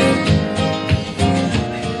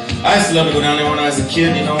 I used to love to go down there when I was a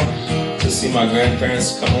kid, you know, to see my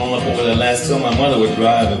grandparents come on up over that last hill. My mother would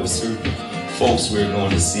drive. It was her folks we were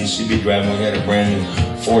going to see. She'd be driving. We had a brand new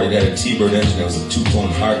Ford. It had a T-Bird engine. It was a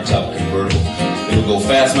two-tone hardtop convertible. It would go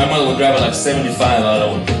fast. My mother would drive it like 75 out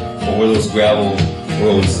over those gravel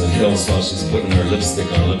roads and hills while she's putting her lipstick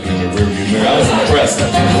on, looking in the rearview mirror. I was impressed.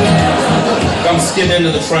 Come skidding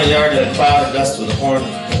into the front yard in a cloud of dust with a horn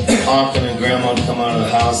honking, and Grandma would come out of the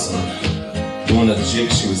house and doing a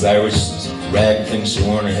jig. She was Irish, rag thing she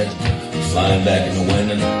wore on her head, flying back in the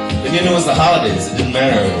wind. And again, it was the holidays. It didn't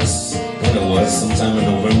matter when it was, sometime in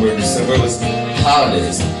November or December. It was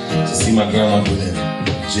holidays to see my grandma do that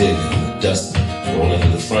jig and the dust roll into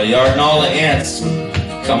the front yard, and all the ants would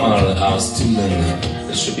come out of the house too. Then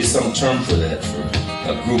there should be some term for that, for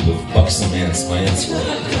a group of buxom ants. My ants were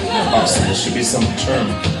buxom. There should be some term,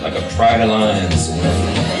 like a pride of lions, you know?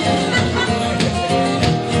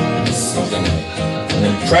 Something, an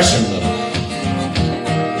impression of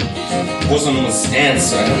bosomless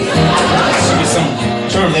ants. Right? There should be some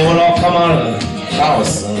term. They would all come out of the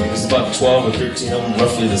house. There's about 12 or 13 of them,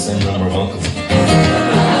 roughly the same number of uncles.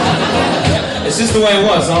 It's just the way it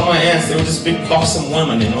was. All my aunts, they were just big buxom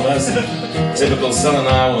women, you know. That's a typical Southern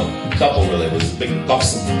Iowa couple, really. It was a big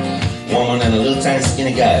buxom woman and a little tiny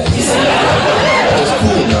skinny guy. It was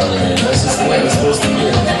cool down there. That's just the way it was supposed to be.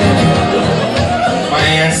 My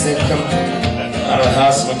aunts, they'd come out of the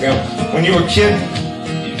house with my grandma. When you were a kid,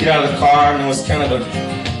 you'd get out of the car and there was kind of a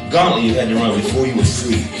gauntlet you had to run before you were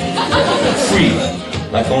free. Free,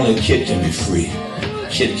 like only a kid can be free. A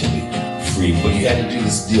kid can be free, but you had to do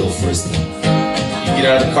this deal first. You get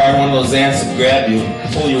out of the car and one of those ants would grab you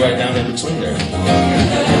and pull you right down in between there.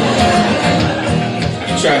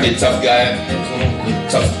 You try and be a tough guy,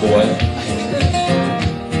 tough boy.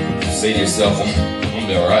 Say to yourself, I'm gonna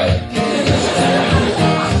be alright.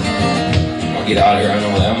 I'll get out of here, I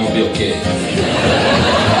know that, I'm gonna be okay.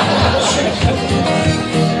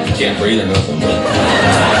 Can't breathe or nothing, but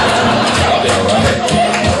I'll be alright.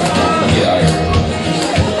 I'll get out of here.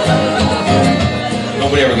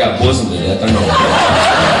 Nobody ever got bosom to death, I know.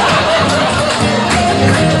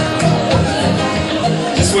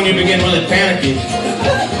 Just when you begin really panicky,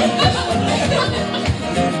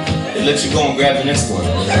 they let you go and grab the next one.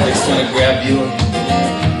 The next one to grab you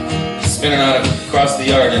and spinning out across the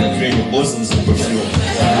yard in a dream of bosoms and perfume.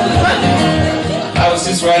 I was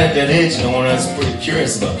just right at that age, you know, when I was pretty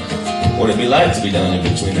curious about what it'd be like to be down in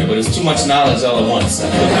between there, but it's too much knowledge all at once.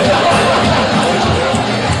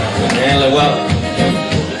 And well,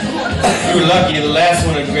 if you were lucky, the last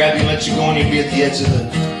one would grab you and let you go, and you'd be at the edge of the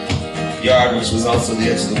yard, which was also the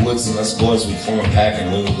edge of the woods, and us boys would form a pack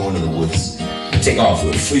and we would go into the woods. Take off,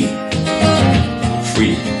 we were free.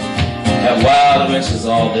 Free. Have wild adventures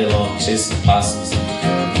all day long, chasing possums,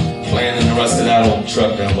 playing in the rusted out old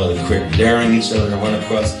truck down by the creek, daring each other to run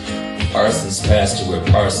across Parsons' pasture where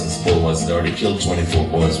Parsons' bull was. They'd already killed 24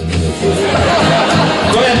 boys when they were good.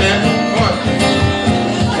 Go ahead, man. Come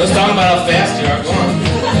on. Let's talk about how fast you are. Go on.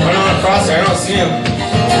 Run on across there. I don't see him.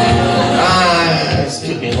 There's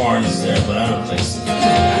could be horns there, but I don't think so.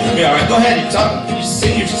 You'll be all right. Go ahead. You're talking. You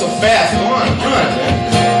sing. You're so fast. Go on. Run,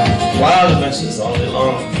 man. Wild adventures all day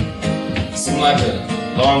long. It seemed like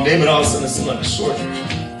a long day, but all of a sudden it seemed like a short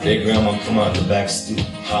day. Grandma would come out the back stoop,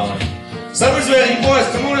 hollering, "Supper's ready, you boys.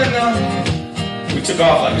 Come on in now." We took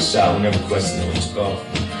off like a shot. We never questioned it. We took off.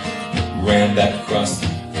 We ran back across the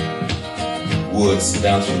woods,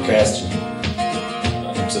 down through the pasture,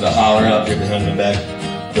 to the holler out there behind the back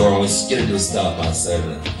door, and we skidded to a stop outside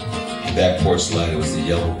the back porch light. It was a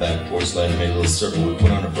yellow back porch light. It made a little circle. We put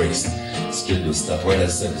on the brakes, skidded to a stop right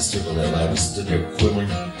outside the circle of that light. We stood there quivering,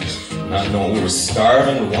 not knowing we were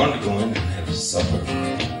starving. We wanted to go in and have supper.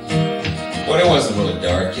 But it wasn't really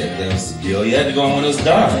dark yet. That was the deal. You had to go in when it was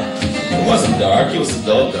dark. It wasn't dark. It was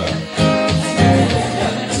adult dark.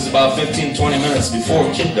 This is about 15-20 minutes before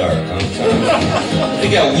kid dark. They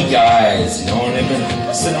got weak eyes, you know, and they've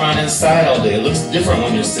been sitting around inside all day. It looks different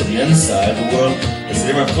when you're sitting inside. The world is a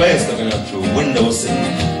different place, looking up through a window, sitting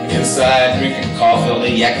inside, drinking coffee all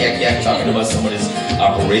day, yak, yak, yak, talking about somebody's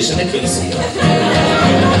operation. They couldn't see it.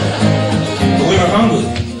 But we were hungry.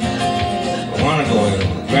 I wanted to go in.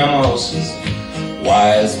 Grandma, she's a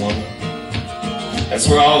wise woman. That's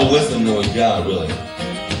where all the wisdom that we've got, really,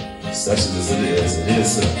 such as it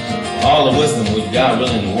is. All the wisdom we've got,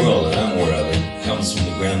 really, in the world that I'm aware of, it comes from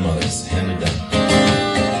the grandmothers, handed down.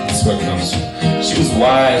 That's where it comes from. She was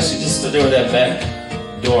wise. She just stood there with that back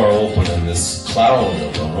door open, and this cloud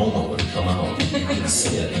of aroma would come out. You could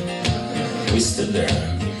see it. We stood there.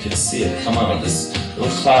 You could see it come out. This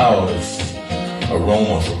little cloud of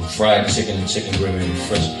aroma from fried chicken and chicken gravy and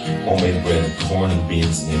fresh homemade bread and corn and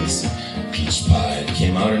beans and maybe some peach pie. It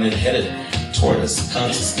came out and it headed toward us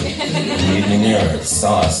consciously. The evening air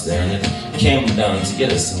saw us there, and it came down to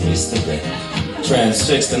get us, and we stood there,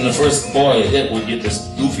 transfixed. And the first boy it hit would get this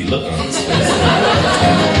goofy look on his face.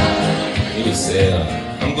 He would say,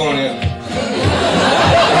 I'm going in.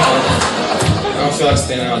 I don't feel like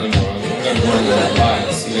staying out anymore. I'm going to go into that bar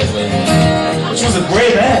and see you guys later. Which was a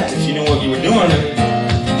brave act if you knew what you were doing.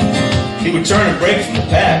 And he would turn and break from the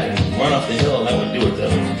pack and run up the hill, and that would do it.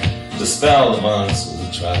 That would dispel the bonds of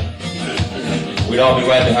the tribe. We'd all be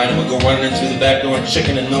right behind him. We'd go running in through the back door, and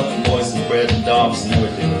chicken and milk and boys and bread and dogs and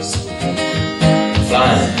everything was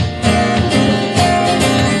flying.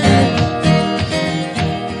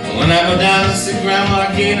 When I go down to see Grandma,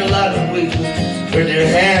 I gain a lot of weight. Her dear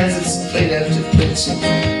hands, it's plate after plate. She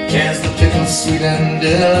cans the pickle sweet and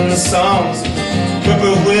dill and the songs.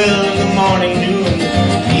 Whippoorwill in the morning dew and the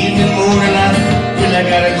evening moon. And I really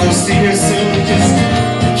gotta go see her soon, because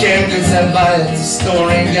the canned goods I buy at the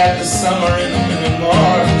store ain't got the summer in them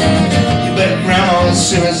anymore. You bet Grandma,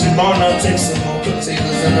 as sure as you're born, I'll take some more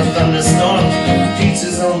potatoes in a thunderstorm.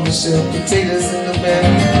 Peaches on the shelf, potatoes in the bed.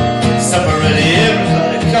 Supper ready,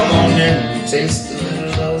 everybody, come on in. Taste a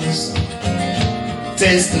little of the summer.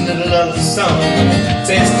 Taste a little of the summer.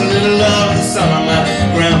 Taste a little of the summer. My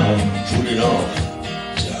grandma put it on a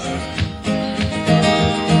jar.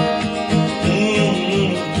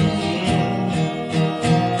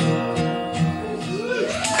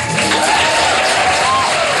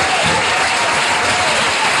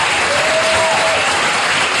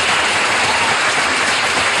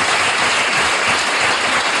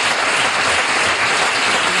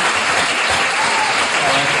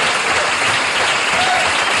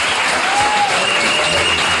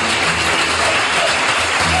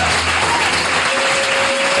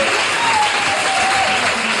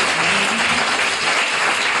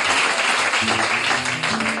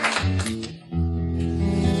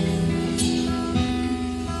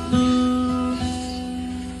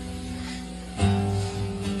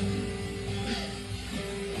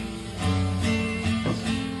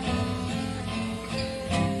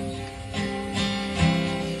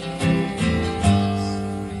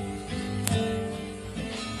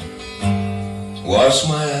 Wash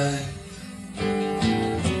my eyes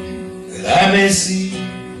that I may see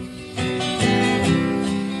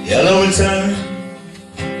yellow return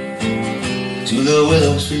to the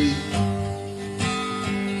willow tree.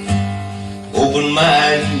 Open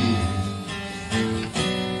my ears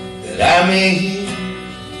that I may hear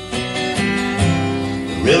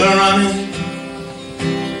the river running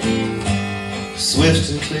swift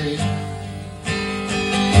and clear.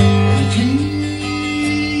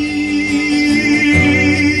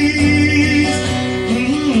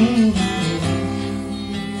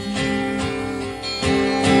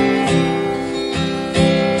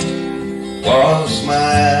 Wash my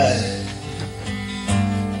eyes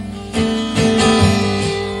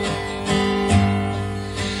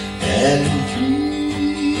and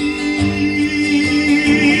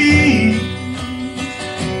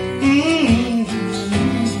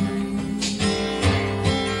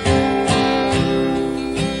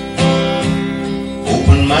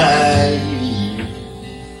open my eyes.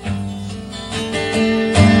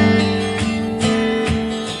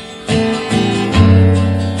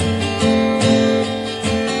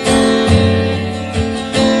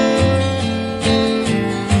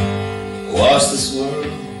 This world,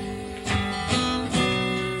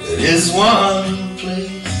 it is one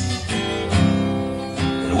place,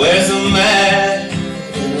 and where's a man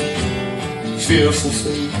in a fearful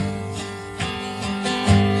fate,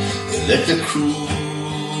 and let the cruel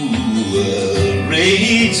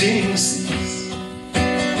raging cease,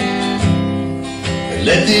 and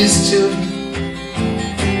let these children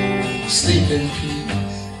sleep in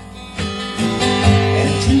peace,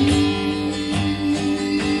 and dream.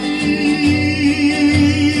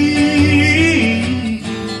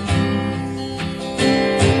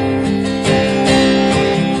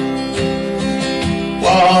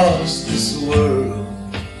 Wash this world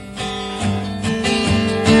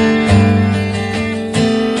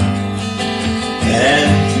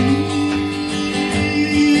and dream.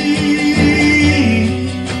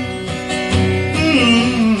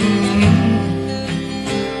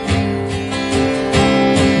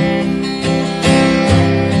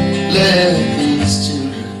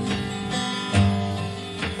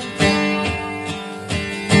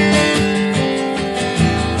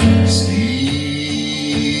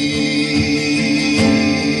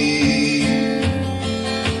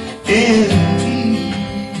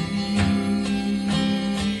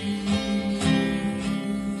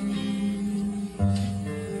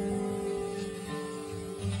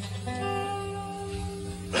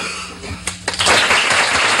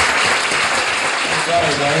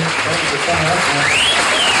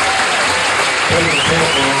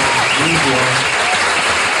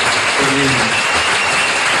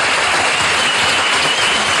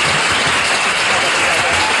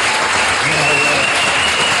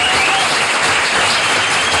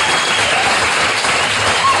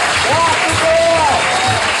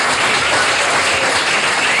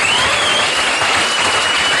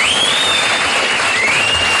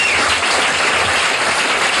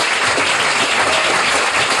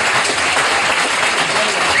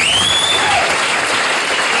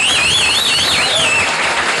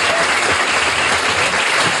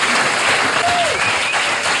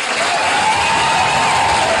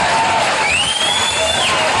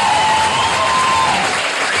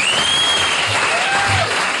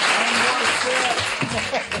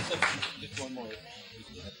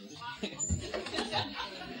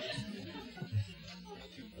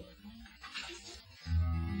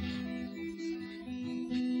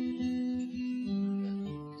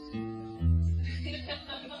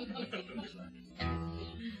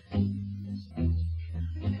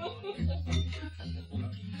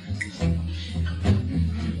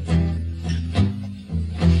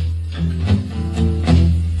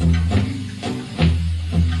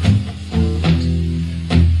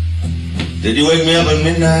 Did you wake me up at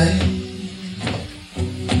midnight?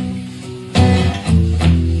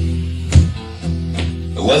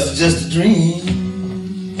 Or was it just a dream?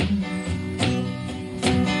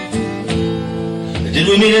 Did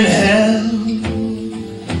we meet in hell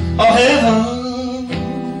or heaven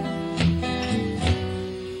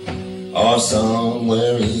or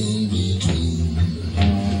somewhere in between?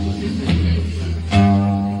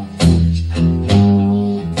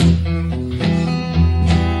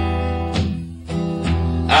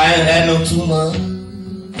 I ain't had no too much.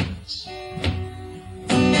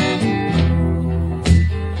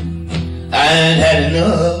 I ain't had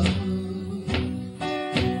enough.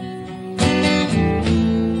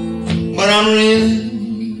 But I'm real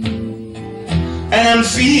and I'm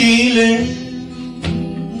feeling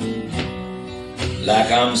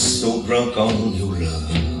like I'm so drunk on your love.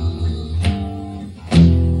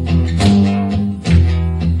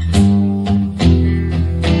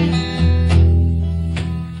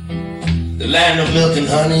 The land of milk and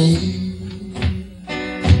honey,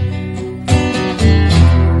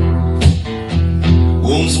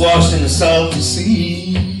 wounds washed in the salty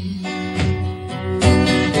sea,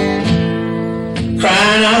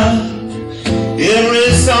 crying out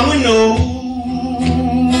every song we know.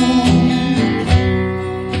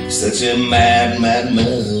 Such a mad, mad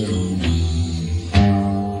melody.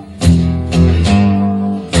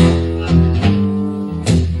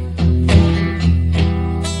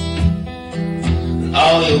 And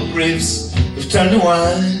all your grapes have turned to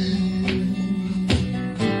wine,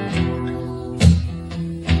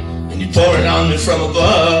 and you pour it on me from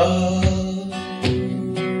above.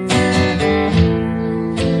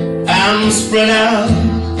 I'm spread out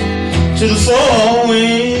to the four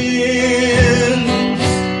winds.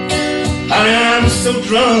 Honey, I'm so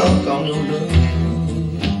drunk on your love.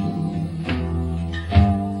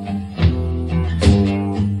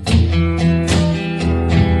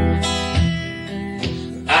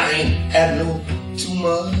 I ain't had no too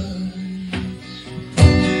much.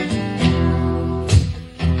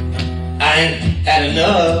 I ain't had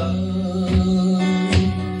enough.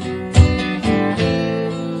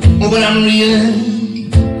 But I'm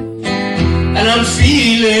reeling and I'm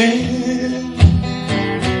feeling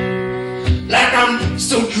like I'm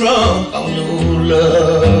so drunk on your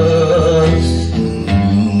love.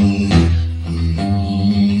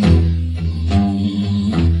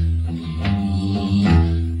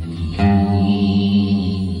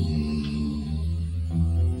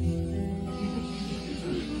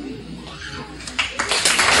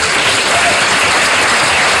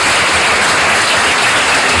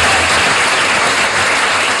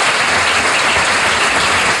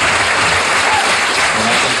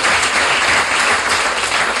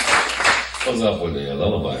 Up with a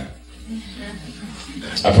lullaby.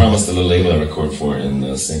 I promised a little label I record for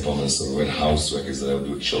in St. Paul, Minnesota, Red House Records, that I would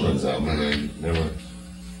do a children's album, and I never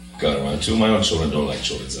got around to. My own children don't like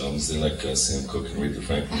children's albums. They like Sam Cooke and Aretha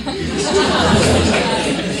Franklin.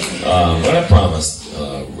 But I promised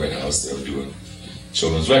Red House that I would do a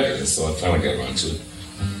children's record, and so I finally got around to it.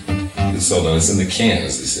 It's all done. It's in the can,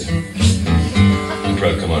 as they say. It'll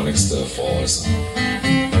probably come out next fall or something.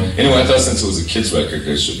 Anyway, I thought since it was a kid's record,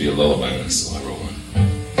 there should be a lullaby on it, so I wrote one.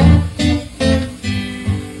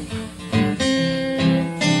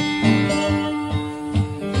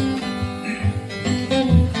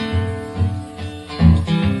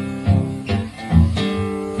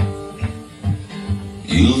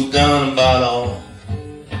 You've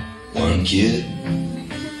kid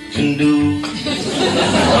can do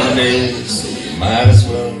one day, so you might as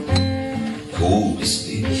well go to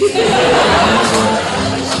sleep. Might as well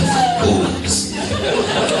go to sleep.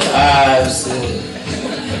 I've said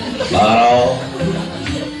about all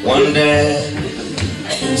one day,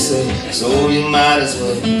 he said, so you might as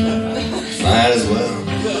well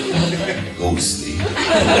go to sleep.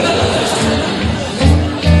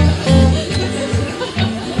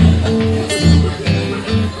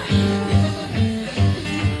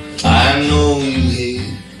 I know you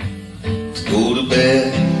hate to go to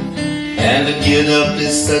bed, and to get up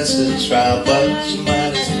is such a trial, but you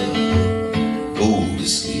might as well go to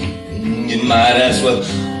sleep. You might as well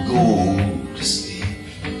go to sleep.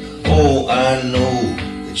 Oh, I know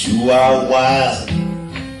that you are wild,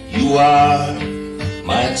 you are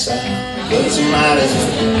my child, but you might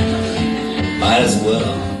as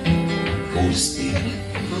well go to sleep.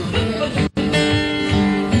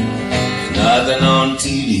 Nothing on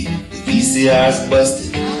TV, the VCR's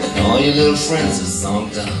busted, and all your little friends are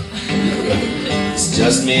zonked out. It's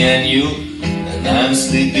just me and you, and I'm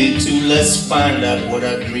sleepy too. Let's find out what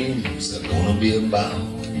our dreams are gonna be about.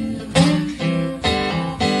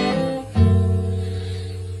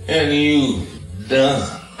 And you done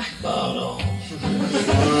about all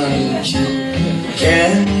one kid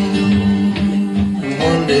can do.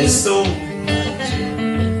 One day so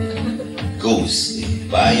go to sleep.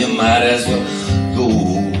 Why, you might as well go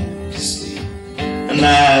to sleep. And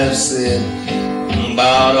I've said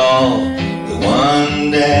about all the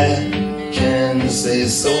one dad can say,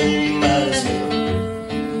 so you might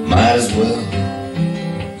as well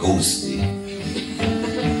go to sleep.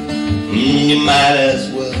 You might as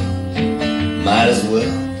well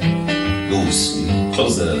go to sleep.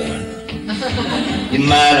 Close that alarm. You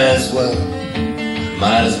might as well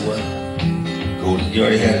go to, you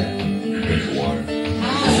already had it. Drink the water.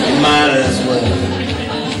 You might as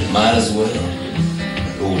well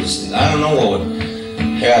go to sleep. I don't know what would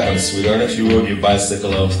happen, sweetheart, if you rode your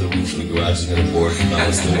bicycle off the roof of the garage and hit a board, and I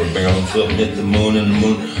was still a barrel and flew up and hit the moon, and the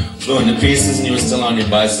moon flew into pieces, and you were still on your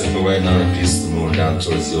bicycle riding on a piece of the moon down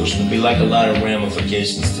towards the ocean. It'd be like a lot of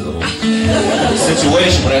ramifications to the whole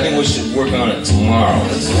situation, but I think we should work on it tomorrow.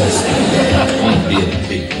 It won't be a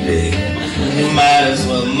big day. You might as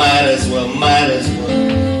well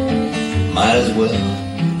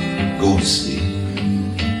go to sleep.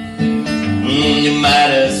 You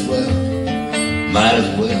might as well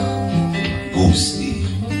go to sleep.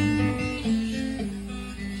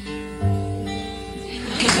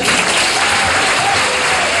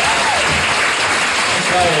 That's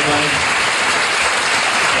right, everybody.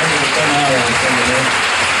 Thank you for coming out on Sunday night.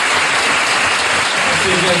 I'll see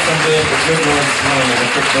you again someday at the good Lord's throne and the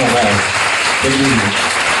quick don't rise. Good evening.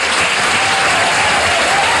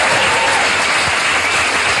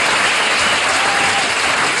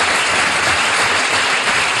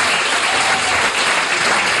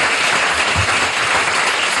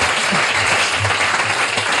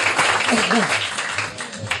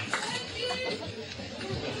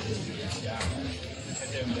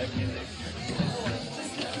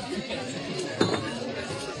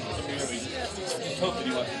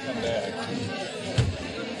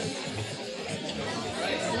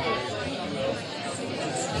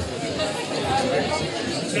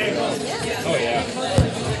 Oh yeah.